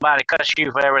let somebody cuss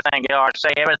you for everything you are,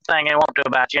 say everything they want to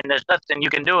about you, and there's nothing you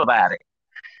can do about it.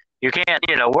 You can't,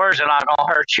 words are not going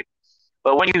to hurt you.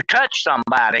 But when you touch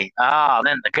somebody,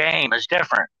 then the game is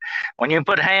different. When you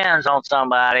put hands on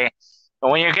somebody,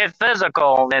 when you get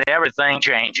physical, then everything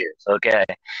changes, okay?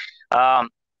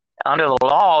 Under the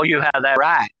law, you have that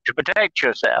right to protect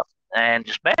yourself. And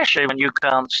especially when you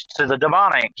come to the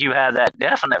demonic, you have that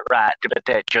definite right to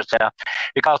protect yourself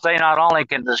because they not only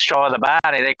can destroy the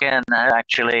body, they can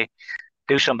actually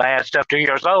do some bad stuff to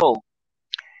your soul.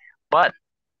 But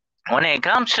when it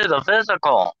comes to the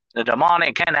physical, the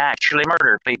demonic can actually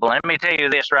murder people. Let me tell you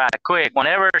this right quick.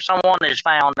 Whenever someone is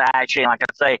found actually, like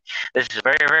I say, this is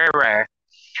very, very rare,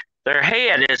 their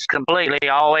head is completely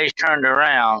always turned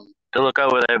around to look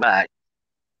over their back.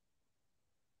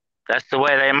 That's the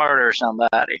way they murder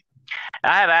somebody.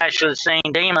 I have actually seen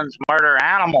demons murder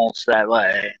animals that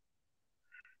way.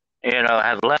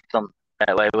 Have left them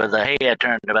that way with the head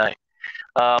turned back.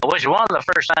 Which one of the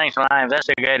first things when I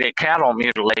investigated cattle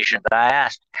mutilation that I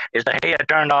asked, is the head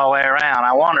turned all the way around?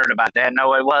 I wondered about that.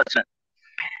 No, it wasn't.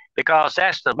 Because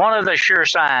that's one of the sure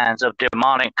signs of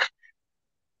demonic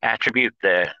attribute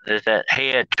there, is that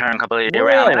head turned completely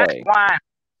around.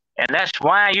 And that's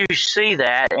why you see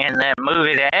that in that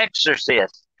movie, The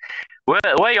Exorcist.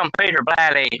 William Peter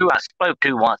Blatty, who I spoke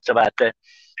to once about that,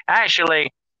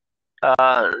 actually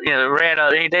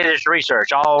he did his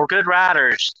research. All good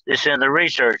writers, it's in the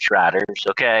research writers,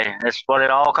 okay? That's what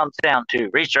it all comes down to.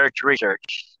 Research.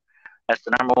 That's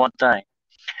the number one thing.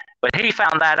 But he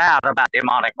found that out about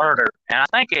demonic murder. And I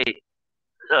think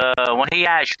when he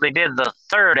actually did the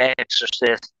third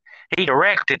Exorcist, he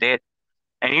directed it.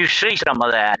 And you see some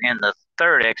of that in the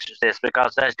third Exorcist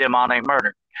because that's demonic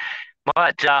murder.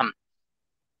 But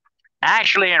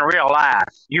actually, in real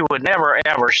life, you would never,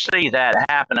 ever see that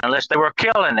happen unless they were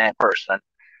killing that person.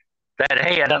 That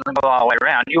head doesn't go all the way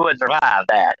around. You wouldn't survive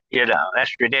that.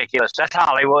 That's ridiculous. That's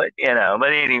Hollywood,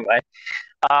 But anyway,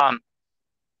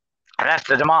 that's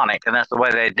the demonic, and that's the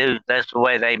way they do. That's the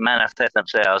way they manifest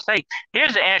themselves. Hey,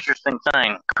 here's the interesting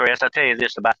thing, Chris. I'll tell you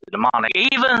this about the demonic.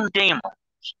 Even demons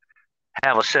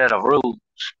have a set of rules.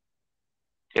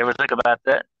 You ever think about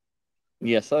that?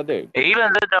 Yes, I do.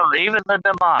 Even the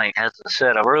demonic has a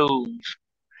set of rules.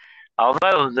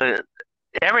 Although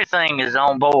everything is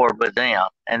on board with them,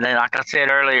 and then, like I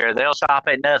said earlier, they'll stop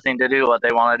at nothing to do what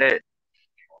they want to do.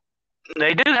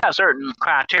 They do have certain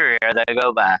criteria they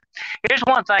go by. Here's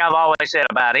one thing I've always said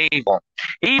about evil.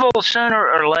 Evil, sooner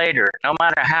or later, no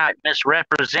matter how it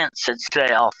misrepresents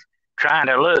itself, trying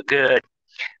to look good,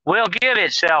 will give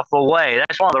itself away.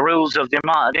 That's one of the rules of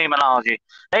demonology.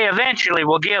 They eventually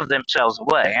will give themselves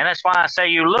away. And that's why I say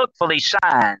you look for these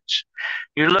signs.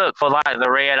 You look for like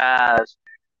the red eyes,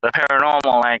 the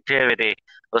paranormal activity,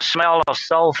 the smell of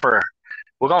sulfur.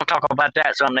 We're going to talk about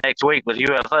that some next week with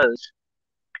UFOs.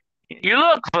 You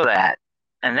look for that.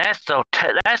 And that's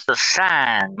the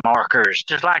sign markers,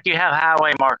 just like you have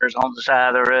highway markers on the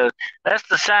side of the road. That's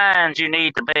the signs you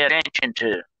need to pay attention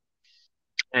to.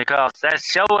 Because that's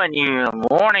showing you and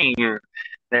warning you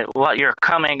that what you're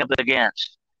coming up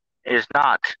against is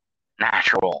not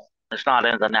natural. It's not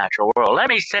in the natural world. Let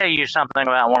me tell you something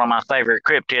about one of my favorite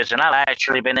cryptids, and I've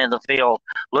actually been in the field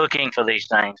looking for these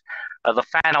things. The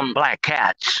phantom black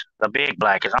cats, the big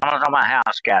black cats. I'm not talking about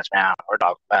house cats now. We're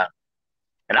talking about.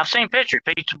 And I've seen pictures.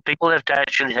 People have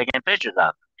actually taken pictures of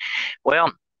them.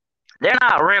 Well, they're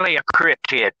not really a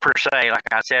cryptid per se, like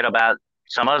I said about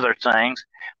some other things,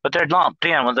 but they're lumped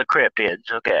in with the cryptids,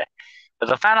 okay? But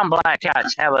the phantom black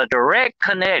cats have a direct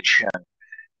connection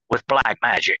with black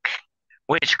magic,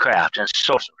 witchcraft, and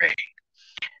sorcery.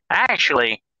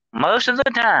 Actually, most of the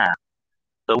time,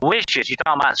 the witches, you're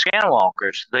talking about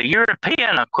skinwalkers, the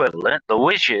European equivalent, the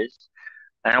witches,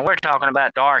 and we're talking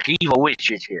about dark, evil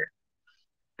witches here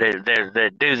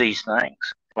that do these things,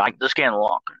 like the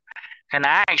skinwalker, can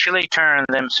actually turn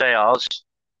themselves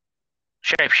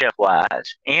shapeshift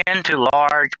wise into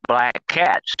large black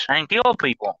cats and kill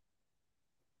people.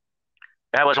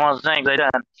 That was one of the things they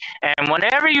done. And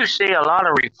whenever you see a lot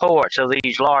of reports of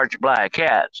these large black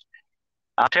cats,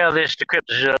 I'll tell this to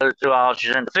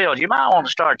cryptozoologists in the field, you might want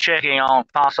to start checking on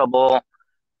possible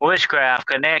witchcraft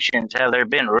connections. Have there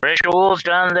been rituals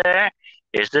done there?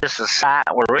 Is this a site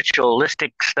where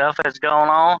ritualistic stuff is going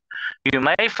on? You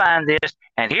may find this.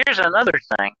 And here's another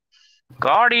thing.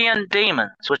 Guardian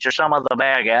demons, which are some of the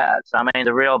bad guys. I mean,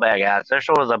 the real bad guys. They're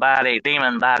sort of the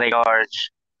demon bodyguards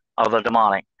of the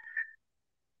demonic.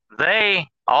 They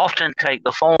often take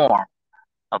the form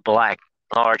of black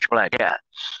large black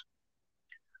cats,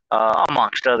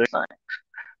 amongst other things.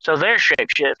 So they're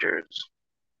shapeshifters.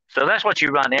 So that's what you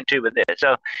run into with this.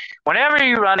 So whenever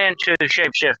you run into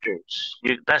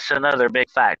shapeshifters, that's another big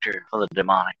factor for the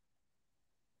demonic.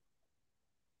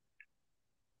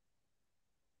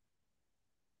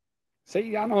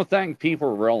 See, I don't think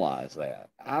people realize that.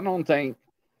 I don't think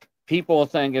people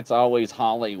think it's always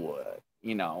Hollywood.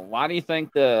 You know, why do you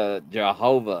think the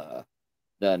Jehovah,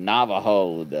 the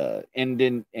Navajo, the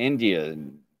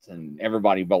Indians, and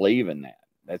everybody believe in that?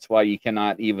 That's why you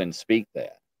cannot even speak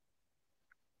that.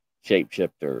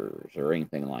 Shapeshifters or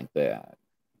anything like that.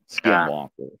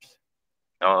 Skinwalkers.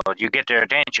 Oh, you get their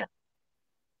attention.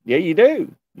 Yeah, you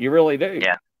do. You really do.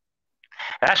 Yeah.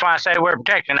 That's why I say we're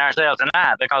protecting ourselves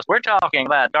tonight, because we're talking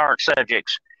about dark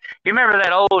subjects. You remember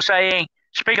that old saying,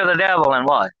 speak of the devil and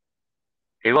what?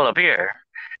 He will appear.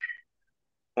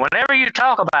 Whenever you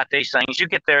talk about these things, you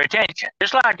get their attention.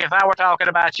 Just like if I were talking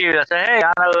about you, I say, hey,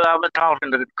 I know I was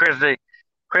talking to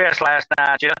Chris last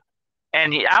night,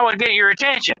 and I would get your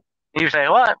attention. You say,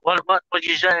 what would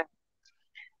you say?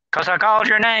 Because I called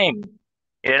your name,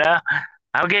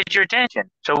 I'll get your attention.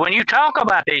 So when you talk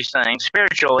about these things,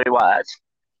 spiritually wise,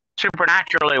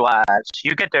 supernaturally wise,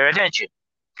 you get their attention.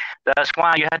 That's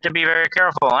why you have to be very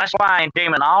careful. That's why in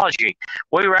demonology,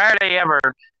 we rarely ever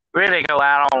really go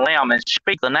out on a limb and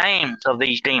speak the names of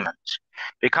these demons,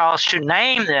 because to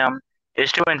name them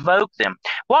is to invoke them.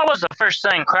 What was the first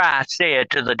thing Christ said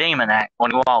to the demon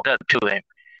when he walked up to him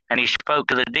and he spoke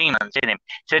to the demons in him?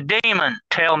 He said, demon,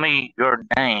 tell me your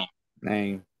name.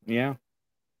 Name, yeah.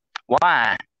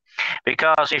 Why?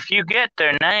 Because if you get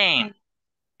their name,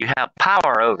 you have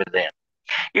power over them.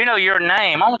 You know, your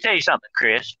name, I'm going to tell you something,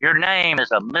 Chris. Your name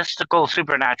is a mystical,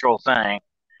 supernatural thing.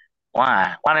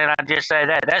 Why? Why did I just say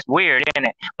that? That's weird, isn't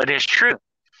it? But it's true.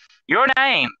 Your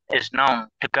name is known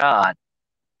to God.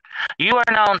 You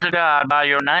are known to God by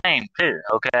your name, too,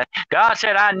 okay? God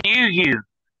said, I knew you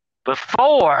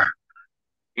before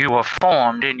you were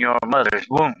formed in your mother's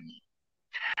womb.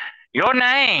 Your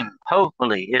name,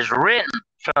 hopefully, is written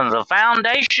from the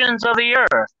foundations of the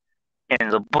earth in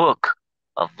the book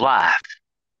of life.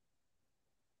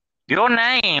 Your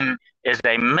name is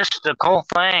a mystical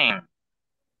thing,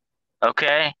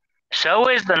 okay? So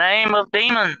is the name of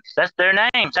demons. That's their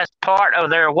names. That's part of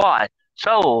their what?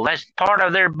 Soul. That's part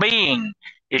of their being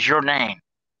is your name.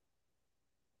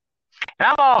 And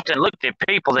I've often looked at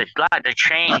people that like to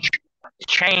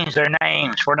change their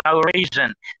names for no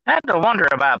reason. I have to wonder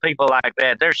about people like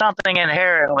that. There's something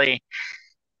inherently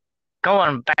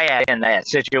going bad in that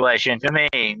situation to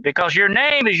me, because your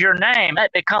name is your name.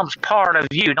 That becomes part of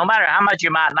you, no matter how much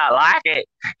you might not like it.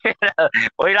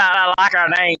 We don't like our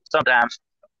names sometimes.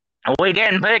 We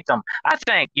didn't pick them. I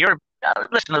think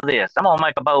listen to this. I'm going to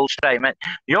make a bold statement.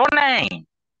 Your name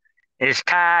is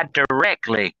tied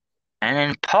directly and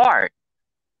in part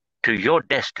to your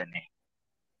destiny.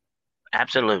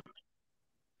 Absolutely.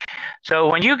 So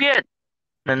when you get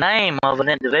the name of an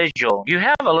individual, you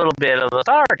have a little bit of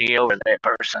authority over that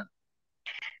person.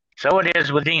 So it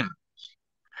is with demons.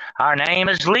 Our name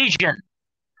is Legion,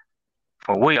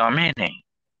 for we are many.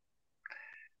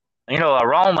 You know, a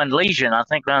Roman legion, I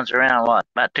think, runs around,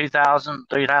 about 2,000,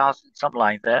 3,000, something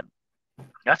like that.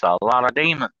 That's a lot of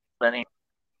demons.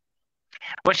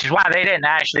 Which is why they didn't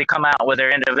actually come out with their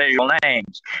individual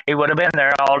names. He would have been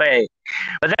there all day.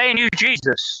 But they knew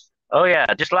Jesus. Oh, yeah,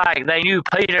 just like they knew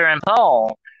Peter and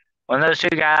Paul when those two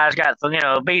guys got,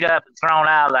 beat up and thrown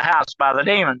out of the house by the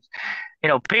demons.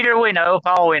 Peter we know,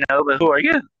 Paul we know, but who are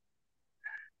you?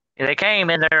 They came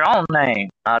in their own name,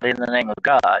 not in the name of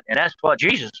God. And that's what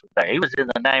Jesus was there. He was in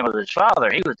the name of his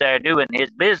Father. He was there doing his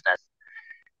business.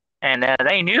 And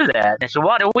they knew that. And so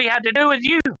what do we have to do with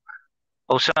you?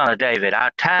 Oh, son of David, our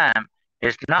time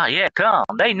is not yet come.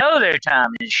 They know their time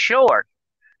is short.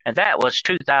 And that was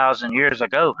 2,000 years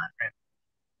ago, my friend.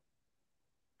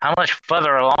 How much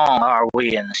further along are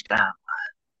we in this time?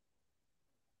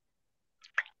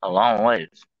 A long ways.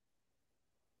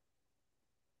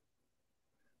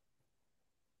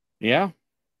 Yeah.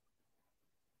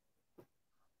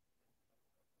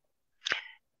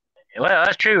 Well,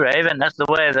 that's true, Raven. That's the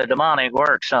way the demonic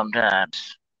works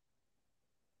sometimes.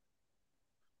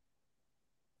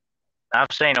 I've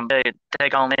seen them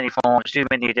take on many forms, do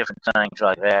many different things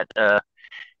like that. The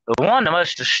one the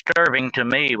most disturbing to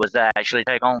me was to actually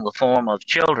take on the form of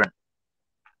children.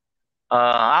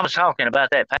 I was talking about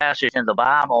that passage in the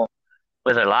Bible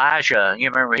with Elijah. You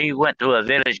remember he went to a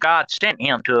village. God sent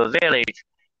him to a village,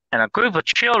 and a group of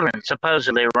children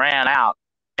supposedly ran out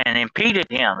and impeded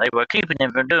him. They were keeping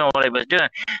him from doing what he was doing.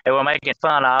 They were making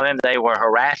fun of him. They were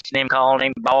harassing him, calling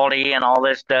him baldy and all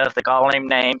this stuff. They called him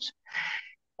names.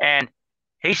 And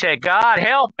he said, God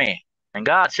help me. And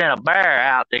God sent a bear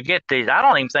out to get these. I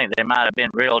don't even think they might have been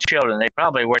real children. They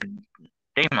probably were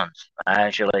demons,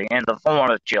 actually, in the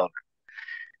form of children.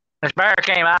 This bear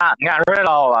came out and got rid of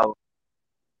all of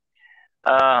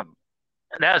them.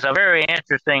 That was a very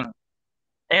interesting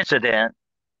incident.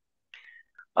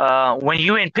 When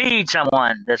you impede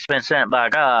someone that's been sent by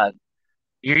God,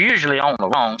 you're usually on the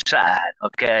wrong side.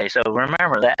 Okay, so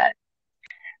remember that.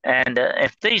 And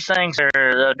if these things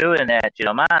are doing that,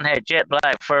 mine had jet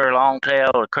black fur, long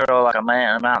tail, a curl like a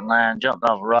mountain lion, jumped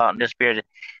off a rock and disappeared.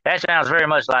 That sounds very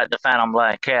much like the phantom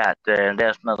black cat there,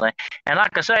 definitely. And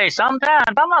like I say, sometimes,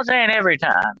 I'm not saying every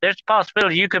time, there's a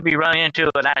possibility you could be running into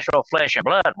an actual flesh and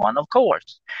blood one, of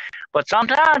course. But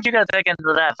sometimes you got to take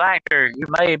into that factor, you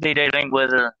may be dealing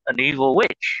with an evil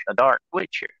witch, a dark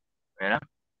witch here,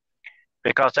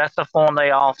 because that's the form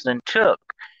they often took.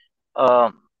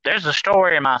 There's a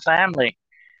story in my family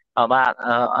about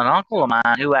an uncle of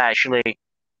mine who actually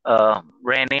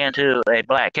ran into a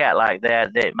black cat like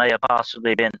that may have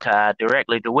possibly been tied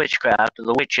directly to witchcraft to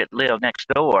the witch that lived next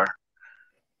door.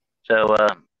 So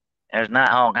there's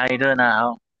Nighthawk. How you doing,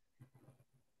 Nighthawk?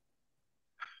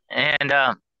 And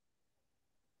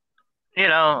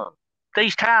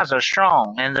these ties are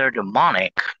strong and they're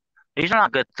demonic. These are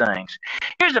not good things.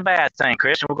 Here's the bad thing,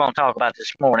 Chris, and we're going to talk about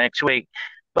this more next week.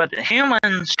 But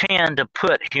humans tend to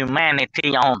put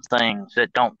humanity on things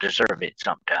that don't deserve it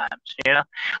sometimes,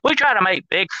 We try to make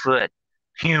Bigfoot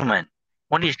human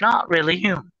when he's not really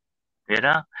human,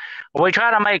 Or we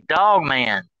try to make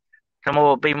Dogman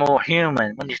to be more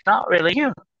human when he's not really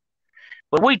human.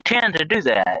 But we tend to do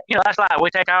that. That's like we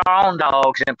take our own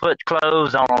dogs and put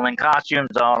clothes on them and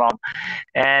costumes on them,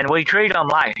 and we treat them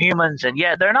like humans, and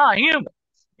yet they're not human,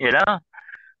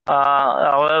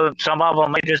 Although some of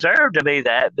them may deserve to be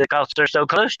that because they're so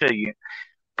close to you.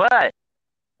 But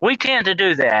we tend to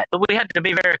do that. But we have to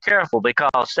be very careful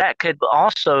because that could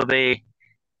also be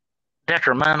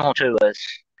detrimental to us.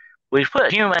 We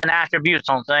put human attributes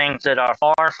on things that are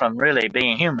far from really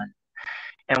being human.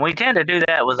 And we tend to do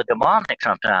that with the demonic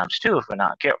sometimes, too, if we're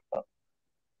not careful.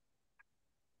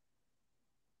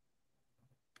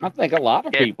 I think a lot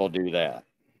of people do that.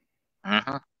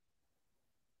 Mm-hmm.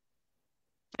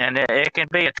 And it can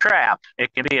be a trap.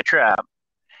 It can be a trap.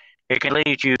 It can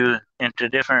lead you into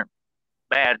different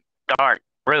bad, dark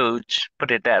roads, put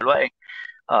it that way.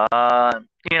 I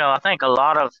think a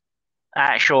lot of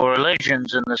actual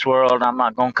religions in this world, I'm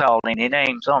not going to call any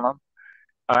names on them,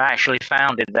 are actually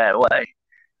founded that way.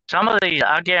 Some of these,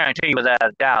 I guarantee you without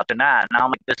a doubt tonight, and I'll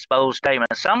make this bold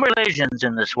statement, some religions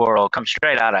in this world come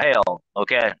straight out of hell,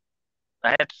 okay? I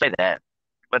have to say that,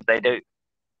 but they do.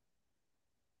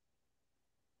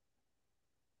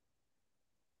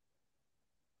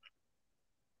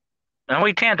 And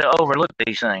we tend to overlook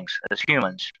these things as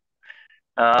humans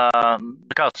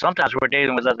because sometimes we're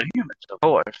dealing with other humans, of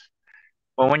course.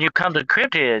 But when you come to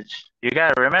cryptids, you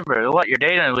got to remember what you're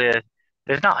dealing with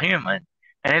is not human,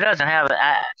 and it doesn't have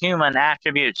human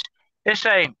attributes.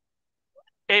 It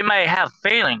may have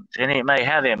feelings and it may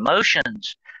have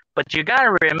emotions, but you got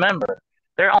to remember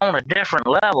they're on a different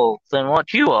level than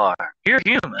what you are. You're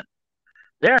human.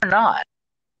 They're not.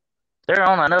 They're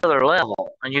on another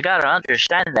level, and you got to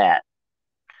understand that.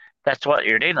 That's what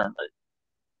you're dealing with.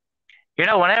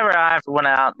 Whenever I went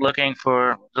out looking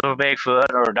for little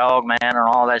Bigfoot or Dogman or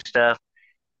all that stuff,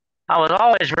 I was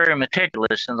always very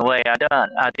meticulous in the way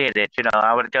I did it.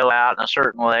 I would go out in a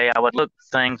certain way. I would look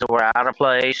for things that were out of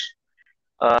place.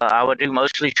 I would do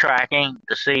mostly tracking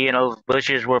to see, if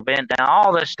bushes were bent down,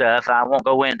 all this stuff. I won't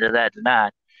go into that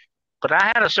tonight. But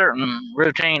I had a certain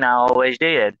routine I always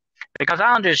did because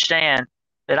I understand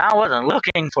that I wasn't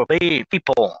looking for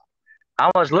people. I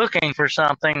was looking for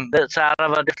something that's out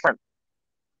of a different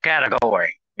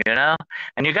category,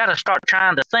 And you got to start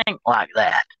trying to think like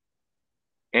that.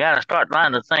 You got to start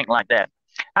trying to think like that.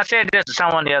 I said this to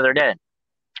someone the other day.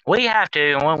 We have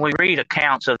to, when we read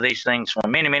accounts of these things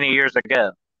from many, many years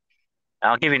ago,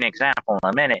 I'll give you an example in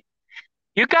a minute.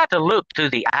 You got to look through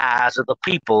the eyes of the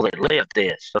people that lived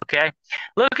this, okay?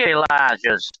 Look at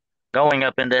Elijah's going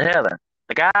up into heaven.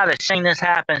 The guy that seen this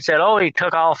happen said, he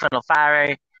took off in a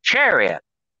fiery chariot.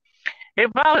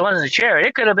 It probably wasn't a chariot.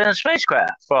 It could have been a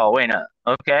spacecraft for all we know,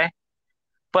 okay?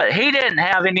 But he didn't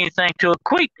have anything to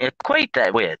equate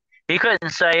that with. He couldn't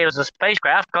say it was a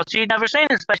spacecraft because he'd never seen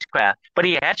a spacecraft, but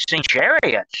he had seen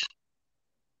chariots.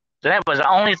 So that was the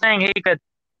only thing he could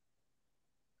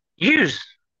use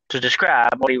to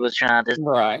describe what he was trying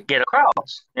to get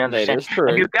across. You understand? That is true.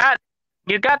 And you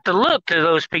got to look to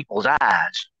those people's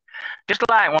eyes. Just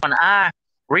like when I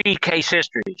read case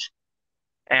histories,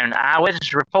 and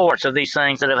eyewitness reports of these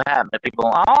things that have happened to people.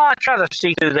 Oh, I try to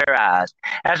see through their eyes.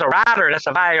 As a writer, that's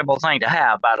a valuable thing to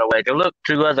have, by the way, to look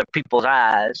through other people's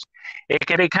eyes. It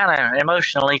can be kind of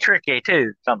emotionally tricky,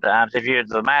 too, sometimes, if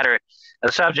the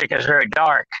subject is very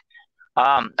dark.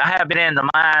 I have been in the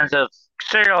minds of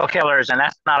serial killers, and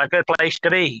that's not a good place to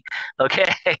be,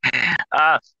 okay?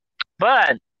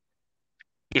 But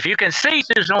if you can see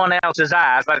through someone else's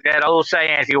eyes, like that old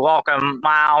saying, if you walk a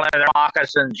mile in their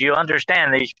moccasins, you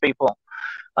understand these people.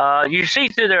 You see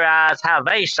through their eyes how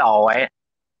they saw it.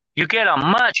 You get a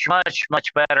much, much,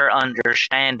 much better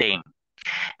understanding.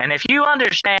 And if you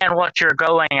understand what you're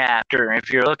going after,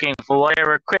 if you're looking for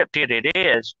whatever cryptid it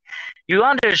is, you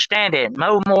understand it,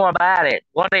 know more about it,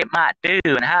 what it might do,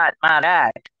 and how it might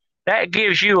act. That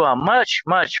gives you a much,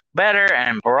 much better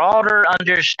and broader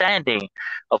understanding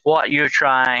of what you're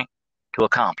trying to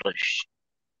accomplish.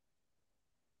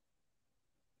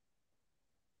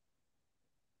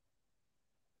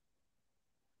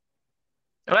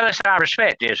 Well, it's our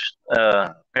perspectives,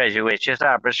 Crazy Witch. It's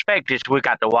our perspectives we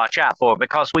got to watch out for,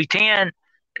 because we tend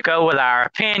to go with our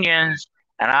opinions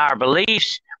and our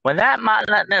beliefs when that might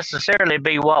not necessarily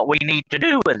be what we need to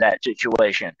do with that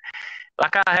situation.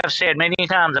 Like I have said many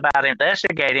times about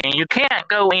investigating, you can't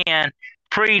go in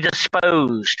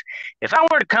predisposed. If I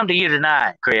were to come to you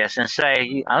tonight, Chris, and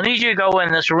say, I need you to go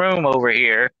in this room over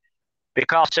here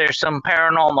because there's some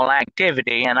paranormal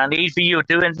activity and I need for you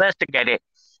to investigate it,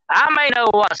 I may know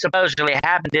what supposedly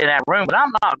happened in that room, but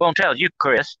I'm not going to tell you,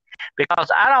 Chris, because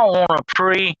I don't want to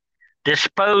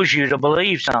predispose you to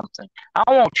believe something. I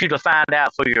want you to find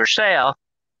out for yourself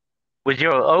with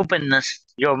your openness,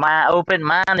 your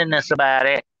open-mindedness about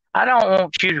it. I don't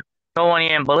want you going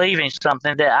in believing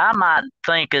something that I might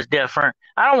think is different.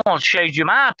 I don't want to shade you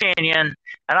my opinion.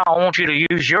 I don't want you to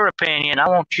use your opinion. I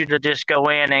want you to just go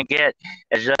in and get,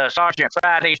 as Sergeant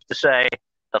Friday used to say,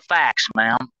 the facts,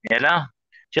 ma'am,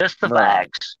 just the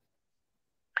facts.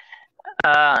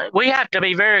 We have to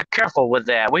be very careful with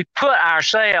that. We put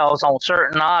ourselves on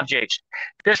certain objects,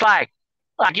 just like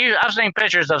you. I've seen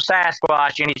pictures of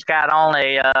Sasquatch, and he's got on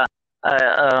a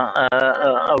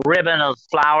ribbon of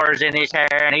flowers in his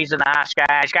hair, and he's a nice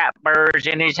guy. He's got birds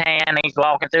in his hand. And he's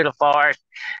walking through the forest.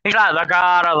 He's like the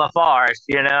god of the forest,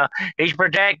 He's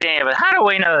protecting it. But how do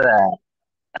we know that?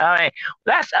 I mean,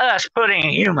 that's us putting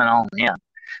human on him,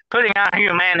 putting our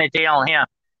humanity on him.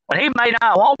 But he may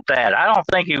not want that. I don't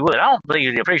think he would. I don't think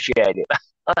he'd appreciate it.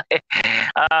 But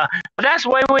that's the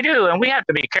way we do, and we have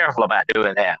to be careful about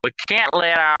doing that. We can't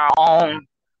let our own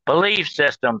belief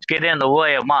systems get in the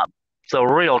way of the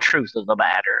real truth of the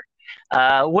matter.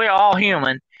 We're all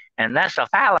human, and that's a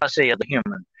fallacy of the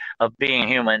human, of being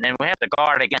human, and we have to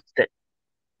guard against it.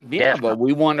 Yeah, definitely. But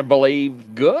we want to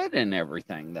believe good in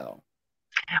everything, though.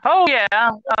 Oh,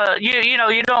 yeah.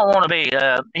 You don't want to be.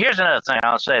 Here's another thing.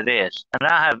 I'll say this. And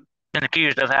I have been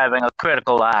accused of having a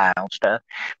critical eye on stuff.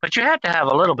 But you have to have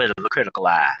a little bit of a critical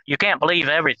eye. You can't believe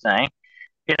everything.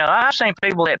 I've seen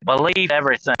people that believe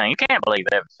everything. You can't believe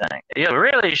everything. It'll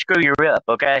really screw you up,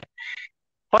 okay?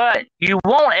 But you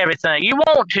want everything. You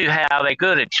want to have a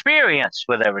good experience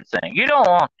with everything. You don't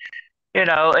want,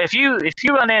 if you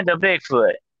run into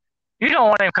Bigfoot, you don't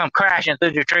want him to come crashing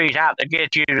through the trees out to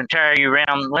get you and tear you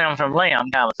around limb from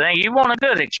limb kind of thing. You want a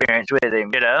good experience with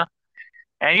him,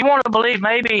 And you want to believe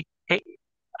I believe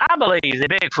that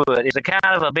Bigfoot is the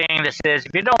kind of a being that says,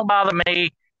 if you don't bother me,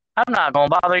 I'm not going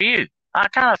to bother you. I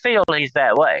kind of feel he's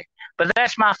that way. But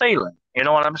that's my feeling. You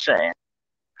know what I'm saying?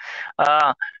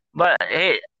 But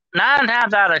 9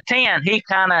 times out of 10, he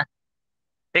kind of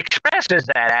expresses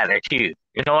that attitude.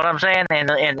 You know what I'm saying?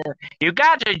 And you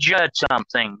got to judge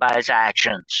something by its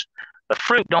actions. The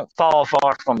fruit don't fall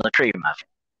far from the tree, my friend.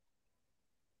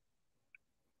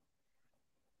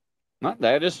 Well,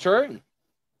 that is true.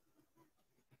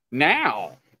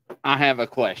 Now, I have a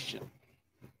question.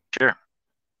 Sure.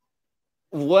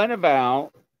 What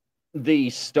about the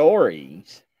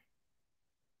stories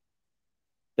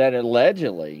that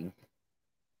allegedly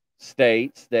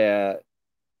states that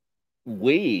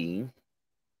we,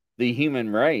 the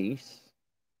human race,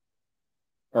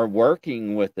 are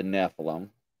working with the Nephilim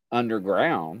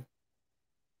underground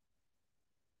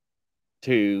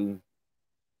to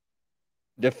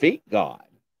defeat God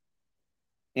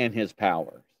and his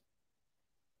powers?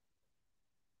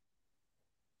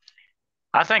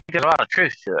 I think there's a lot of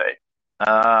truth to it.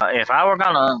 If I were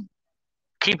going to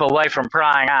keep away from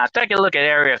prying eyes, take a look at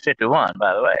Area 51,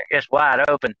 by the way. It's wide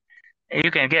open. You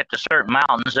can get to certain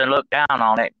mountains and look down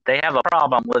on it. They have a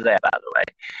problem with that, by the way.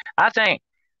 I think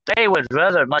they would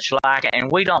rather much like it,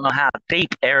 and we don't know how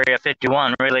deep Area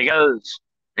 51 really goes.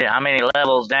 how many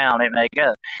levels down it may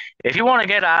go. If you want to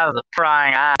get out of the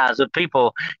prying eyes of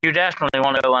people, you definitely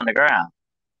want to go underground.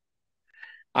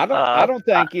 I don't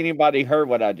think anybody heard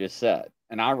what I just said,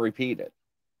 and I'll repeat it.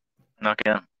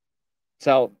 Okay.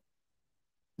 So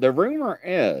the rumor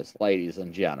is, ladies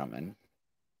and gentlemen,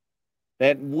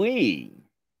 that we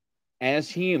as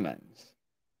humans,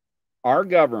 our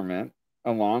government,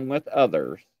 along with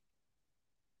others,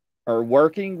 are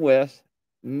working with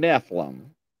Nephilim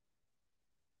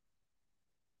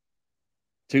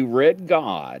to rid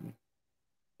God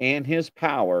and his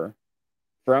power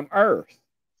from Earth.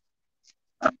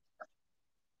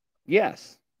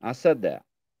 Yes, I said that.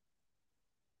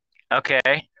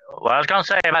 Okay. Well, I was going to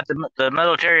say about the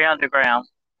military underground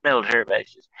military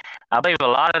bases. I believe a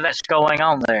lot of that's going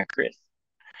on there, Chris.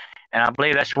 And I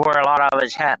believe that's where a lot of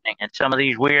it's happening, and some of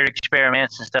these weird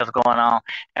experiments and stuff going on.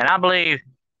 And I believe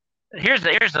here's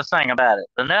the thing about it: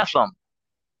 the Nephilim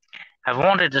have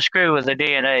wanted to screw with the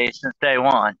DNA since day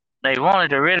one. They wanted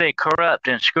to really corrupt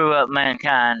and screw up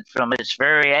mankind from its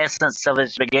very essence of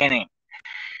its beginning.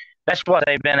 That's what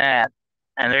they've been at,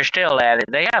 and they're still at it.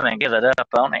 They haven't given up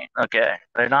on it. Okay,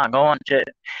 they're not going to.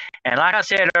 And like I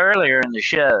said earlier in the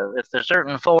show, if there's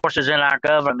certain forces in our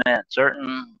government,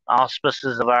 certain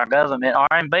auspices of our government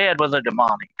are in bed with the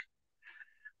demonic,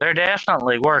 they're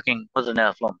definitely working with the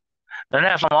Nephilim. The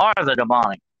Nephilim are the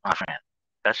demonic, my friend.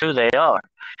 That's who they are.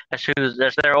 That's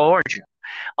their origin.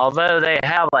 Although they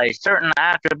have a certain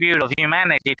attribute of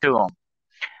humanity to them,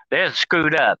 they're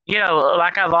screwed up. You know,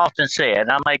 like I've often said,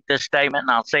 I'll make this statement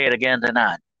and I'll say it again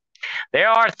tonight. There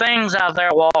are things out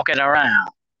there walking around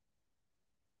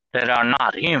that are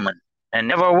not human and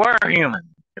never were human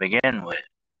to begin with.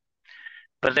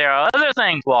 But there are other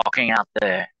things walking out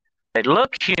there that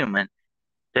look human,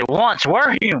 that once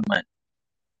were human,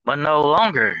 but no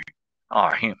longer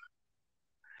are human.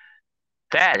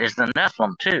 That is the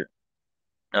Nephilim too.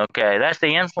 Okay, that's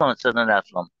the influence of the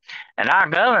Nephilim. And our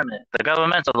government, the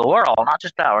governments of the world, not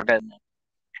just our government,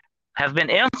 have been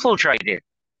infiltrated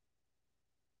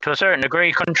to a certain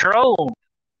degree, controlled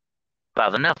by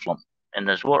the Nephilim in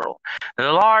this world.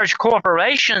 The large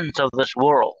corporations of this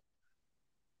world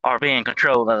are being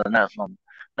controlled by the Nephilim.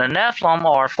 The Nephilim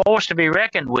are forced to be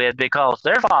reckoned with because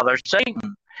their father,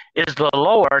 Satan, is the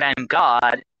Lord and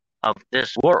God of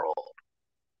this world.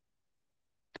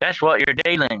 That's what you're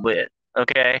dealing with,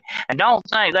 okay? And don't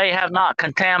think they have not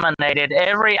contaminated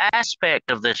every aspect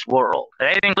of this world.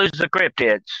 That includes the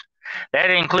cryptids.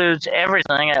 That includes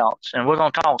everything else. And we're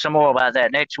going to talk some more about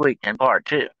that next week in part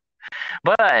 2.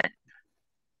 But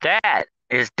that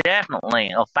is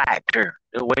definitely a factor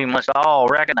that we must all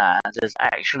recognize is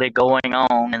actually going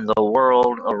on in the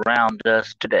world around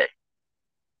us today.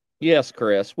 Yes,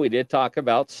 Chris, we did talk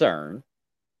about CERN.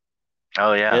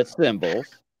 Oh, yeah. Its symbols,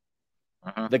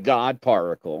 the God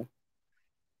particle,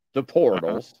 the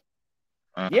portals.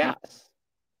 Yes.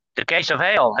 The gates of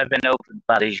hell have been opened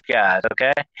by these guys,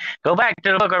 okay? Go back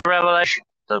to the book of Revelation,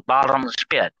 the bottomless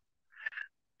pit.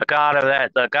 The god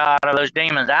of those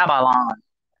demons, Abaddon,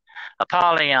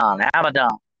 Apollyon,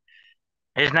 Abaddon.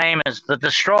 His name is the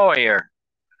Destroyer.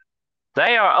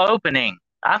 They are opening.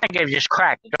 I think they've just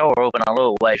cracked the door open a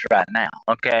little ways right now,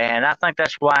 okay? And I think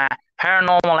that's why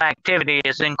paranormal activity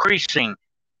is increasing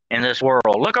in this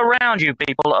world. Look around you,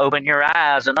 people. Open your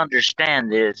eyes and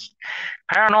understand this.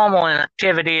 Paranormal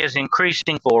activity is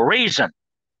increasing for a reason.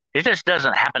 It just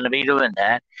doesn't happen to be doing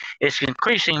that. It's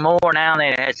increasing more now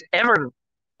than it has ever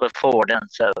before done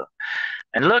so.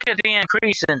 And look at the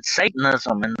increase in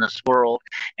Satanism in this world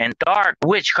and dark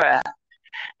witchcraft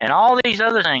and all these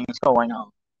other things going on.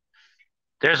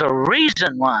 There's a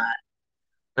reason why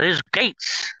these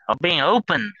gates are being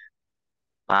opened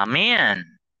by men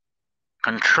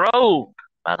controlled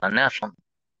by the Nephilim.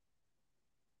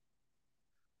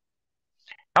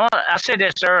 I said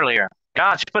this earlier.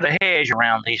 God's put a hedge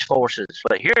around these forces,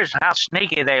 but here's how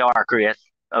sneaky they are, Chris,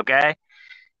 okay?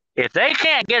 If they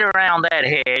can't get around that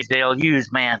hedge, they'll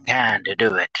use mankind to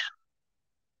do it.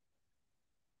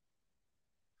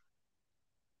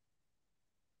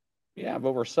 Yeah,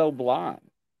 but we're so blind.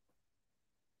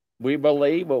 We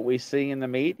believe what we see in the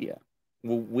media.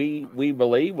 We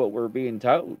believe what we're being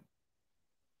told.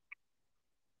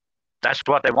 That's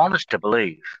what they want us to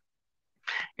believe.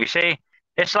 You see,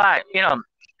 it's like,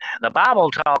 the Bible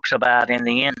talks about in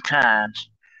the end times,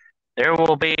 there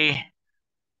will be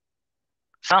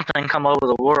something come over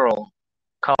the world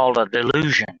called a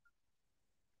delusion.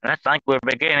 And I think we're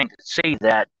beginning to see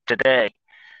that today.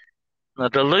 The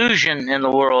delusion in the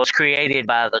world is created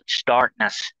by the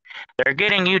darkness. They're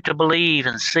getting you to believe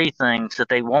and see things that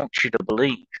they want you to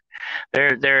believe.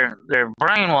 They're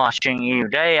brainwashing you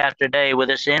day after day with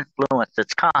this influence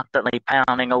that's constantly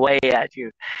pounding away at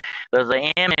you.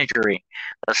 The imagery,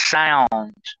 the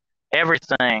sounds,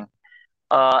 everything.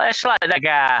 It's like that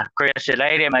guy, Chris, that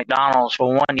ate at McDonald's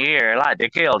for 1 year, like they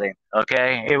killed him.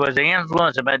 Okay, it was the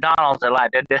influence of McDonald's that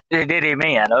like did him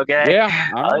in. Okay,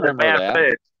 Yeah, I the remember bad that.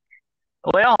 food.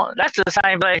 Well, that's the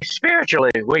same thing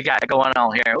spiritually we got going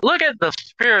on here. Look at the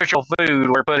spiritual food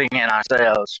we're putting in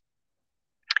ourselves.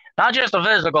 Not just the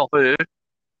physical food.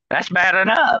 That's bad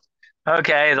enough.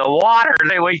 Okay, the water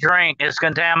that we drink is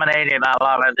contaminated by a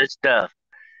lot of this stuff.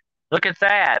 Look at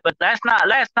that. But that's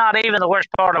not even the worst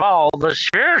part of all. The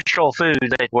spiritual food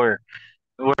that we're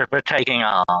partaking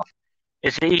of.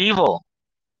 It's evil.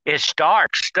 It's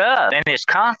dark stuff, and it's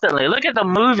constantly. Look at the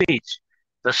movies,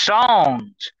 the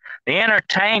songs, the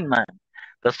entertainment,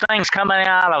 the things coming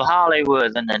out of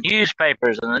Hollywood and the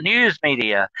newspapers and the news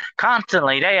media,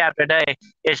 constantly, day after day.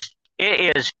 It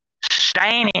is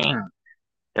staining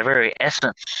the very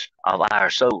essence of our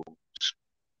souls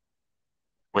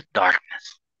with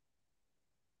darkness.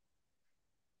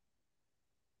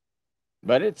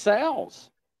 But it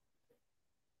sells.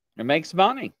 It makes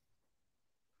money.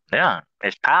 Yeah,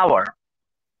 it's power.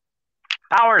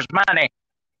 Power is money,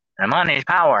 and money is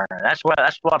power. That's what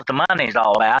the money's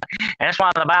all about. And that's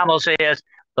why the Bible says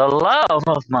the love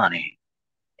of money,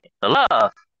 the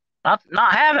love,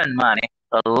 not having money,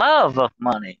 the love of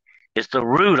money is the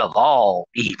root of all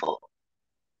evil.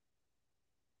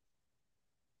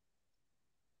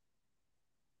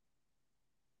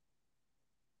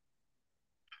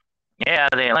 Yeah,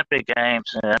 the Olympic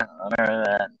Games. I remember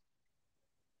that.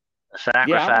 The sacrifice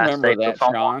Yeah, I remember they that,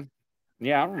 performed. Sean.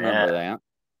 Yeah, I remember Yeah.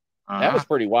 that. That was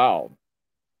pretty wild.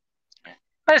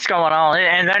 What's going on?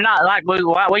 And they're not like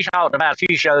we talked about a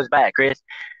few shows back, Chris.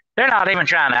 They're not even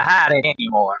trying to hide it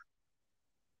anymore.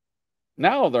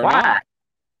 No, they're Why? not.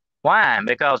 Why?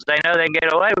 Because they know they can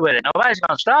get away with it. Nobody's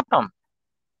going to stop them.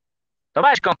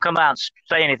 Nobody's going to come out and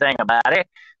say anything about it.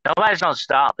 Nobody's going to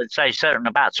stop and say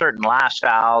certain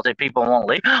lifestyles that people won't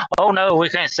leave. Oh no, we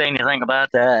can't say anything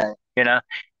about that. You know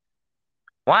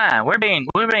why? We're being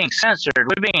censored.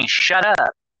 We're being shut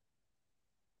up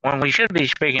when we should be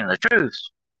speaking the truth.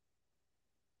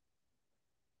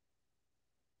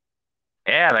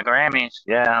 Yeah, the Grammys.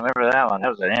 Yeah, I remember that one. That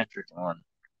was an interesting one.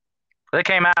 They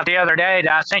came out the other day.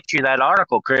 I sent you that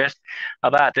article, Chris,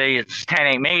 about the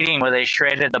satanic meeting where they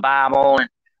shredded the Bible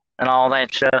and all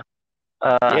that stuff.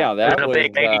 Yeah, that was a was.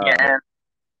 big meeting.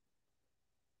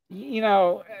 You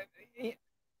know,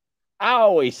 I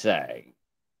always say,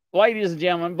 ladies and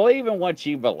gentlemen, believe in what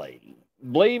you believe.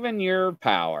 Believe in your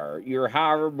power, your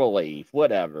higher belief,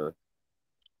 whatever.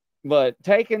 But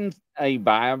taking a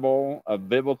Bible, a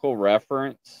biblical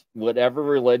reference, whatever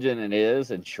religion it is,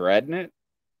 and shredding it,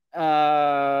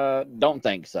 don't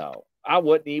think so. I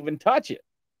wouldn't even touch it.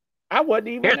 I wouldn't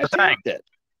even attempt it.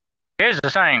 Here's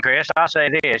the thing, Chris. I'll say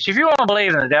this. If you want to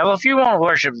believe in the devil, if you want to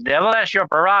worship the devil, that's your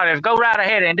prerogative. Go right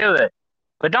ahead and do it.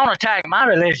 But don't attack my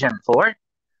religion for it.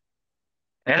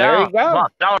 There you go.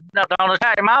 Don't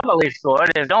attack my belief for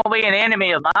it. Don't be an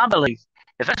enemy of my belief.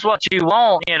 If that's what you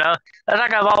want, that's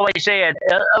like I've always said,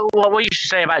 what we used to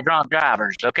say about drunk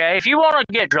drivers, okay? If you want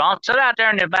to get drunk, sit out there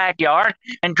in the backyard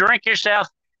and drink yourself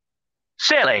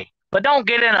silly. But don't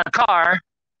get in a car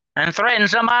and threaten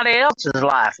somebody else's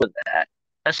life with that.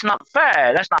 That's not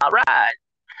fair. That's not right.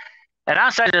 And I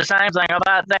say the same thing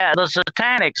about that, the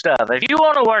satanic stuff. If you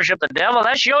want to worship the devil,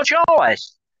 that's your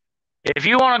choice. If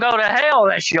you want to go to hell,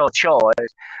 that's your choice.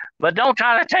 But don't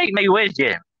try to take me with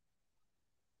you.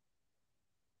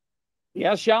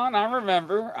 Yeah, Sean, I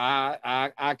remember.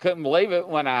 I couldn't believe it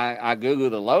when I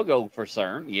Googled the logo for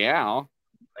CERN. Yeah.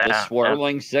 The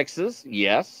swirling sixes.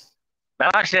 Yes.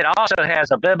 But like I said, it also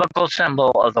has a biblical symbol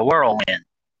of the whirlwind.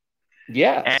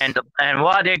 Yes. And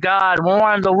what did God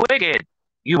warn the wicked?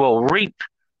 You will reap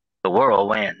the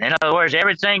whirlwind. In other words,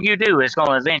 everything you do is going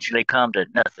to eventually come to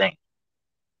nothing.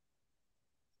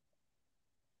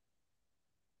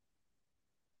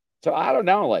 So I don't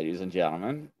know, ladies and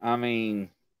gentlemen. I mean,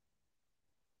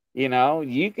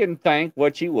 you can think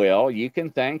what you will. You can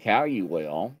think how you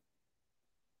will.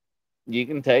 You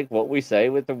can take what we say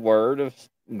with the word of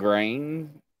grain,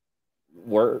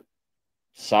 word,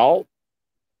 salt,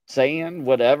 sand,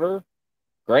 whatever.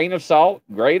 Grain of salt,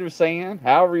 grain of sand,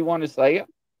 however you want to say it.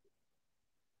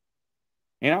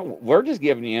 We're just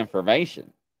giving you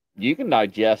information. You can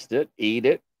digest it, eat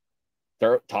it,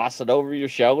 toss it over your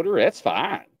shoulder. That's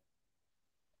fine.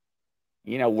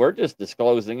 We're just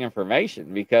disclosing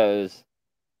information because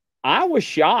I was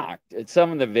shocked at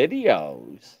some of the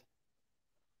videos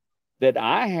that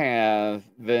I have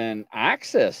been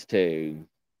access to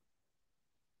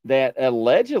that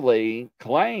allegedly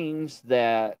claims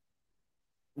that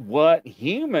what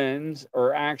humans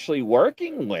are actually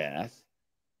working with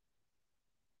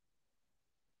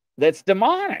that's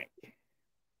demonic.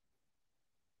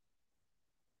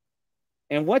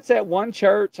 And what's that one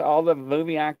church all the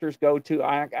movie actors go to?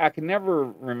 I can never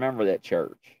remember that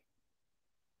church.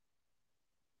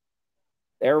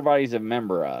 Everybody's a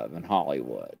member of in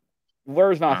Hollywood.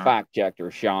 Where's my fact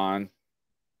checker, Sean?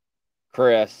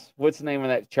 Chris, what's the name of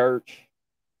that church?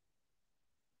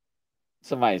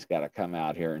 Somebody's got to come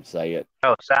out here and say it.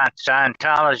 Oh,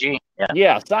 Scientology.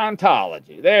 Yeah,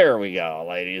 Scientology. There we go,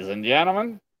 ladies and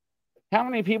gentlemen. How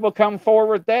many people come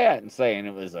forward with that and saying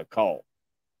it was a cult?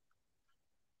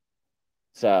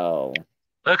 So,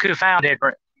 look who founded.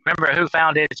 Remember who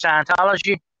founded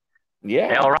Scientology?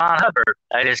 Yeah. L. Ron Hubbard,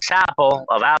 a disciple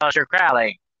of Aleister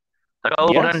Crowley, the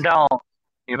Golden Dawn.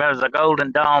 You remember the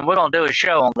Golden Dawn? We're going to do a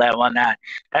show on that one night.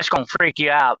 That's going to freak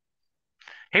you out.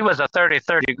 He was a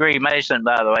 33rd degree Mason,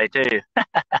 by the way, too.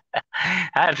 I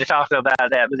have to talk about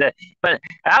that. But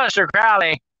Aleister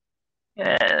Crowley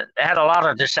had a lot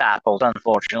of disciples,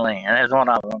 unfortunately, and that's one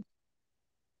of them.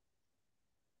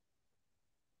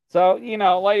 So,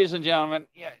 ladies and gentlemen,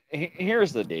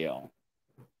 here's the deal.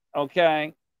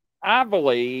 Okay? I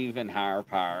believe in higher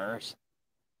powers.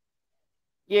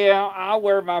 Yeah, I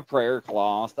wear my prayer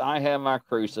cloth. I have my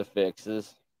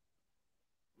crucifixes.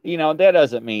 That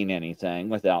doesn't mean anything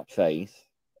without faith.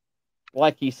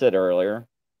 Like he said earlier,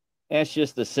 that's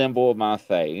just a symbol of my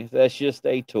faith. That's just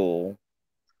a tool.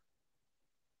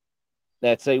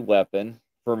 That's a weapon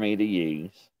for me to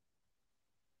use.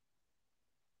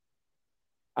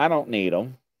 I don't need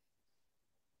them.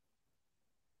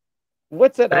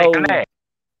 What's that? They connect.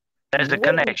 There's a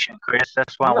connection, Chris.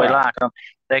 That's why we like them.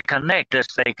 They connect us.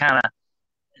 They kind of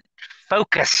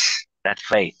focus that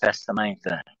faith. That's the main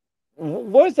thing.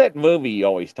 What's that movie you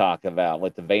always talk about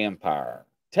with the vampire?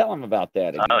 Tell them about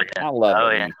that again. Oh, yeah. I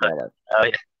love it. Oh,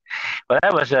 yeah. Well,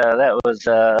 that was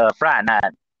Friday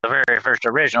night, the very first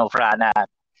original Friday night.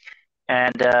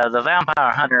 And the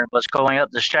vampire hunter was going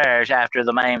up the stairs after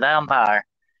the main vampire.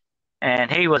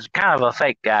 And he was kind of a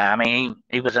fake guy. I mean,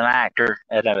 he was an actor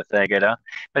and everything,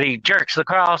 But he jerks the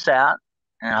cross out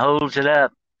and holds it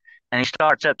up. And he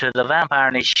starts up to the vampire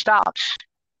and he stops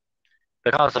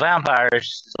because the vampire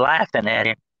is laughing at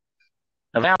him.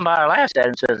 The vampire laughs at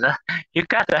him and says, "You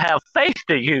got to have faith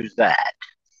to use that."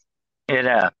 And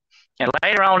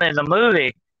later on in the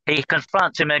movie, he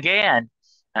confronts him again.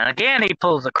 And again, he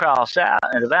pulls the cross out.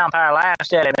 And the vampire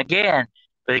laughs at him again.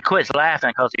 But he quits laughing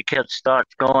because he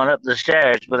starts going up the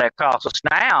stairs with that cross. So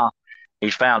now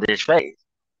he's found his faith.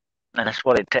 And that's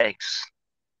what it takes.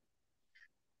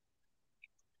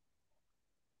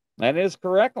 That is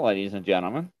correct, ladies and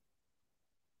gentlemen.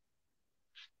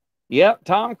 Yep,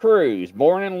 Tom Cruise,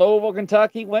 born in Louisville,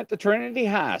 Kentucky, went to Trinity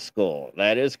High School.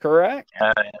 That is correct.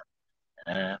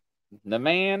 The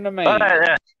man.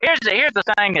 But, here's the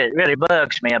thing that really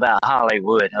bugs me about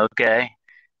Hollywood, okay?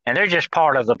 And they're just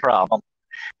part of the problem.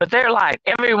 But they're like,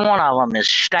 every one of them is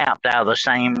stamped out of the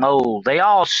same mold. They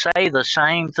all say the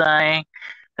same thing.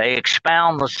 They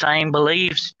expound the same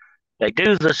beliefs. They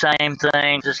do the same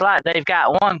things. It's like they've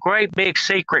got one great big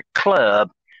secret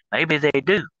club. Maybe they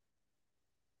do.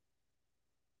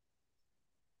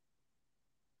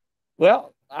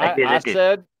 Well, I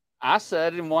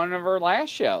said in one of our last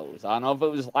shows, I don't know if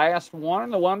it was last one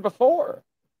or the one before.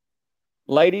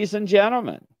 Ladies and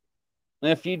gentlemen,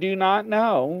 if you do not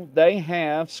know, they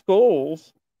have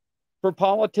schools for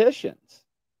politicians.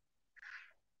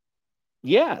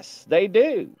 Yes, they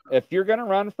do. If you're going to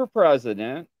run for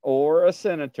president or a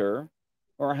senator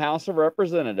or a House of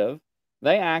Representative,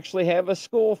 they actually have a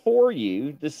school for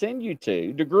you to send you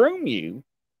to groom you,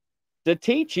 to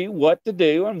teach you what to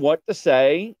do and what to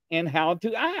say and how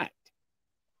to act.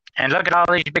 And look at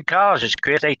all these big colleges,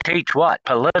 Chris. They teach what?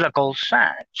 Political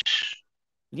science.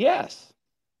 Yes.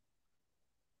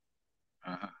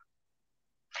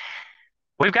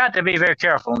 We've got to be very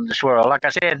careful in this world. Like I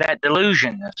said, that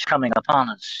delusion that's coming upon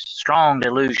us, strong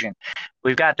delusion.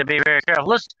 We've got to be very careful.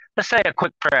 Let's say a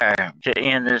quick prayer to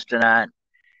end this tonight,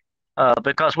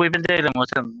 because we've been dealing with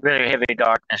some really heavy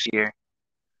darkness here.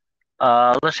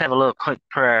 Let's have a little quick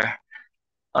prayer.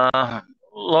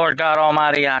 Lord God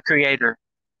Almighty, our Creator,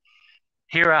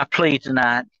 hear our plea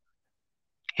tonight.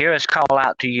 Hear us call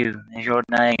out to you in your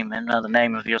name and in the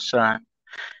name of your Son.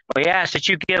 We ask that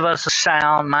you give us a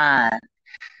sound mind.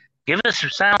 Give us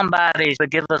sound bodies,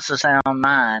 but give us a sound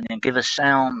mind, and give us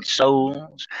sound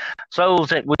souls. Souls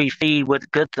that we feed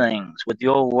with good things, with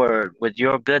your word, with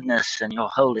your goodness and your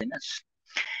holiness.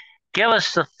 Give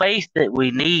us the faith that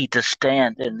we need to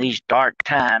stand in these dark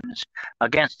times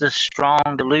against this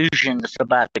strong delusion that's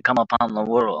about to come upon the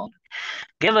world.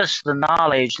 Give us the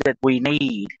knowledge that we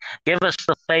need. Give us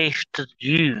the faith to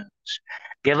use.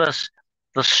 Give us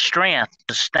the strength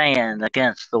to stand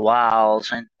against the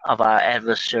wiles of our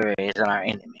adversaries and our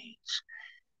enemies.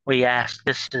 We ask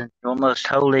this in your most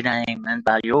holy name and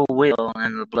by your will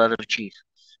and the blood of Jesus.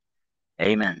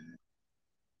 Amen.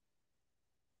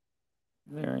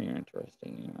 Very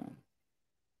interesting,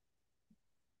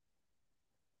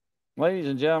 Ladies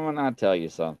and gentlemen, I'll tell you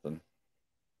something.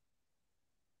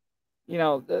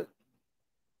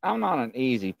 I'm not an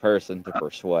easy person to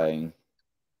persuade.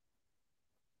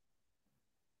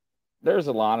 There's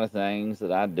a lot of things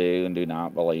that I do and do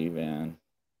not believe in.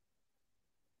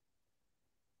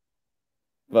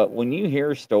 But when you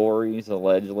hear stories,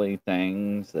 allegedly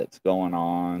things that's going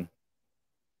on,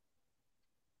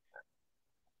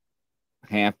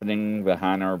 happening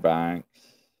behind our backs,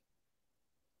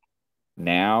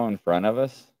 now in front of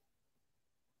us,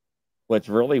 what's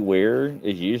really weird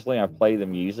is usually I play the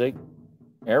music.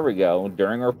 There we go.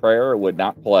 During our prayer, it would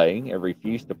not play. It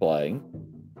refused to play.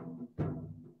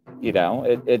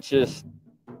 It's just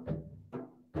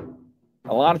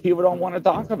a lot of people don't want to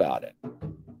talk about it.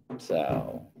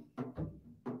 So,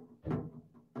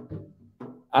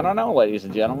 I don't know, ladies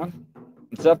and gentlemen.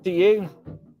 It's up to you.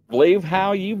 Believe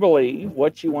how you believe,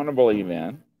 what you want to believe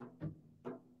in.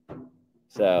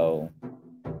 So,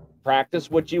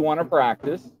 practice what you want to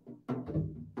practice.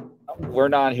 We're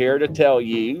not here to tell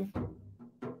you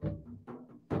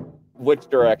which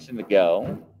direction to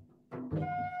go.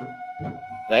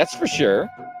 That's for sure.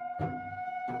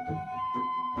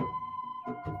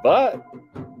 But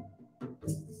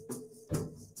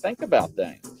think about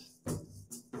things.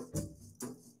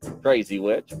 Crazy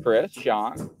Witch, Chris,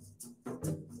 Sean.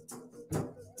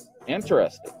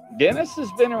 Interesting. Dennis has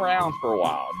been around for a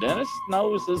while. Dennis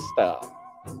knows his stuff.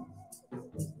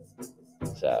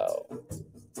 So,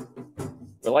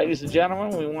 but ladies and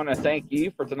gentlemen, we want to thank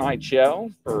you for tonight's show,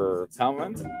 for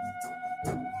coming.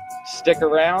 Stick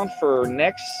around for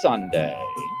next Sunday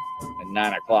at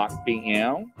 9 o'clock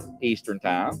p.m. Eastern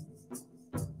Time.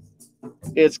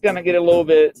 It's going to get a little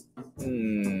bit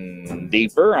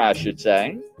deeper, I should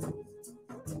say.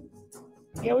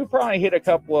 We probably hit a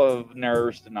couple of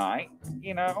nerves tonight,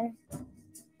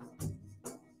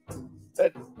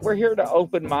 But we're here to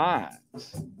open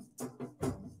minds.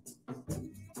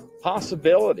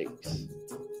 Possibilities.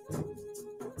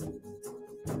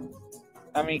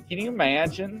 I mean, can you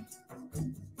imagine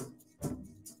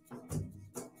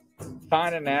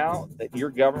finding out that your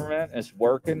government is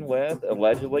working with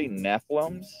allegedly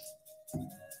Nephilims?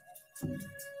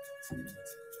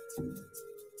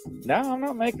 No, I'm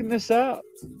not making this up.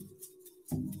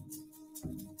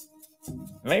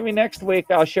 Maybe next week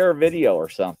I'll share a video or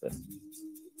something.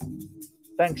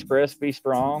 Thanks, Chris. Be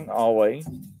strong, always.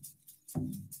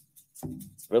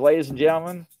 But ladies and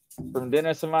gentlemen, from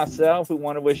Dennis and myself, we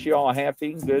want to wish you all a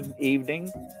happy, good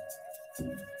evening.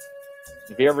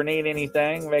 If you ever need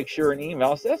anything, make sure and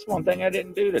email us. That's one thing I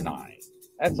didn't do tonight.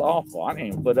 That's awful. I didn't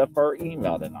even put up our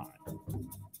email tonight.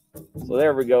 So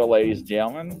there we go, ladies and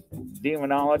gentlemen.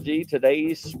 Demonology,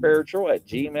 today's spiritual at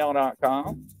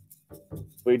gmail.com.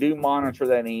 We do monitor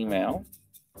that email.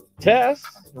 Tess,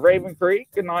 Raven Creek,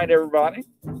 good night, everybody.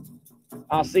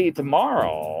 I'll see you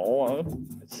tomorrow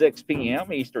at 6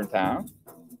 p.m. Eastern Time.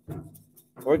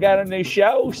 We got a new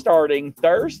show starting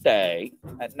Thursday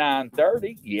at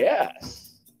 9:30.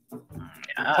 Yes.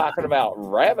 Talking about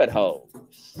rabbit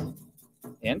holes.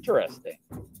 Interesting.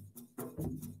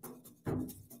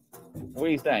 What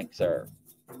do you think, sir?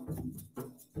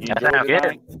 You sounds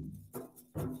good.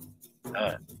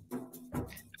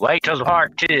 Wait till the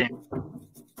part 2.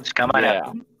 It's coming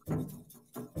up.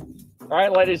 All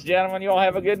right, ladies and gentlemen, you all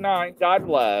have a good night. God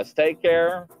bless. Take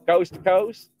care. Coast to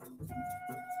coast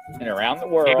and around the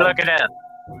world. Keep looking up.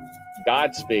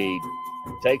 Godspeed.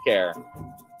 Take care.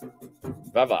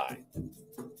 Bye-bye.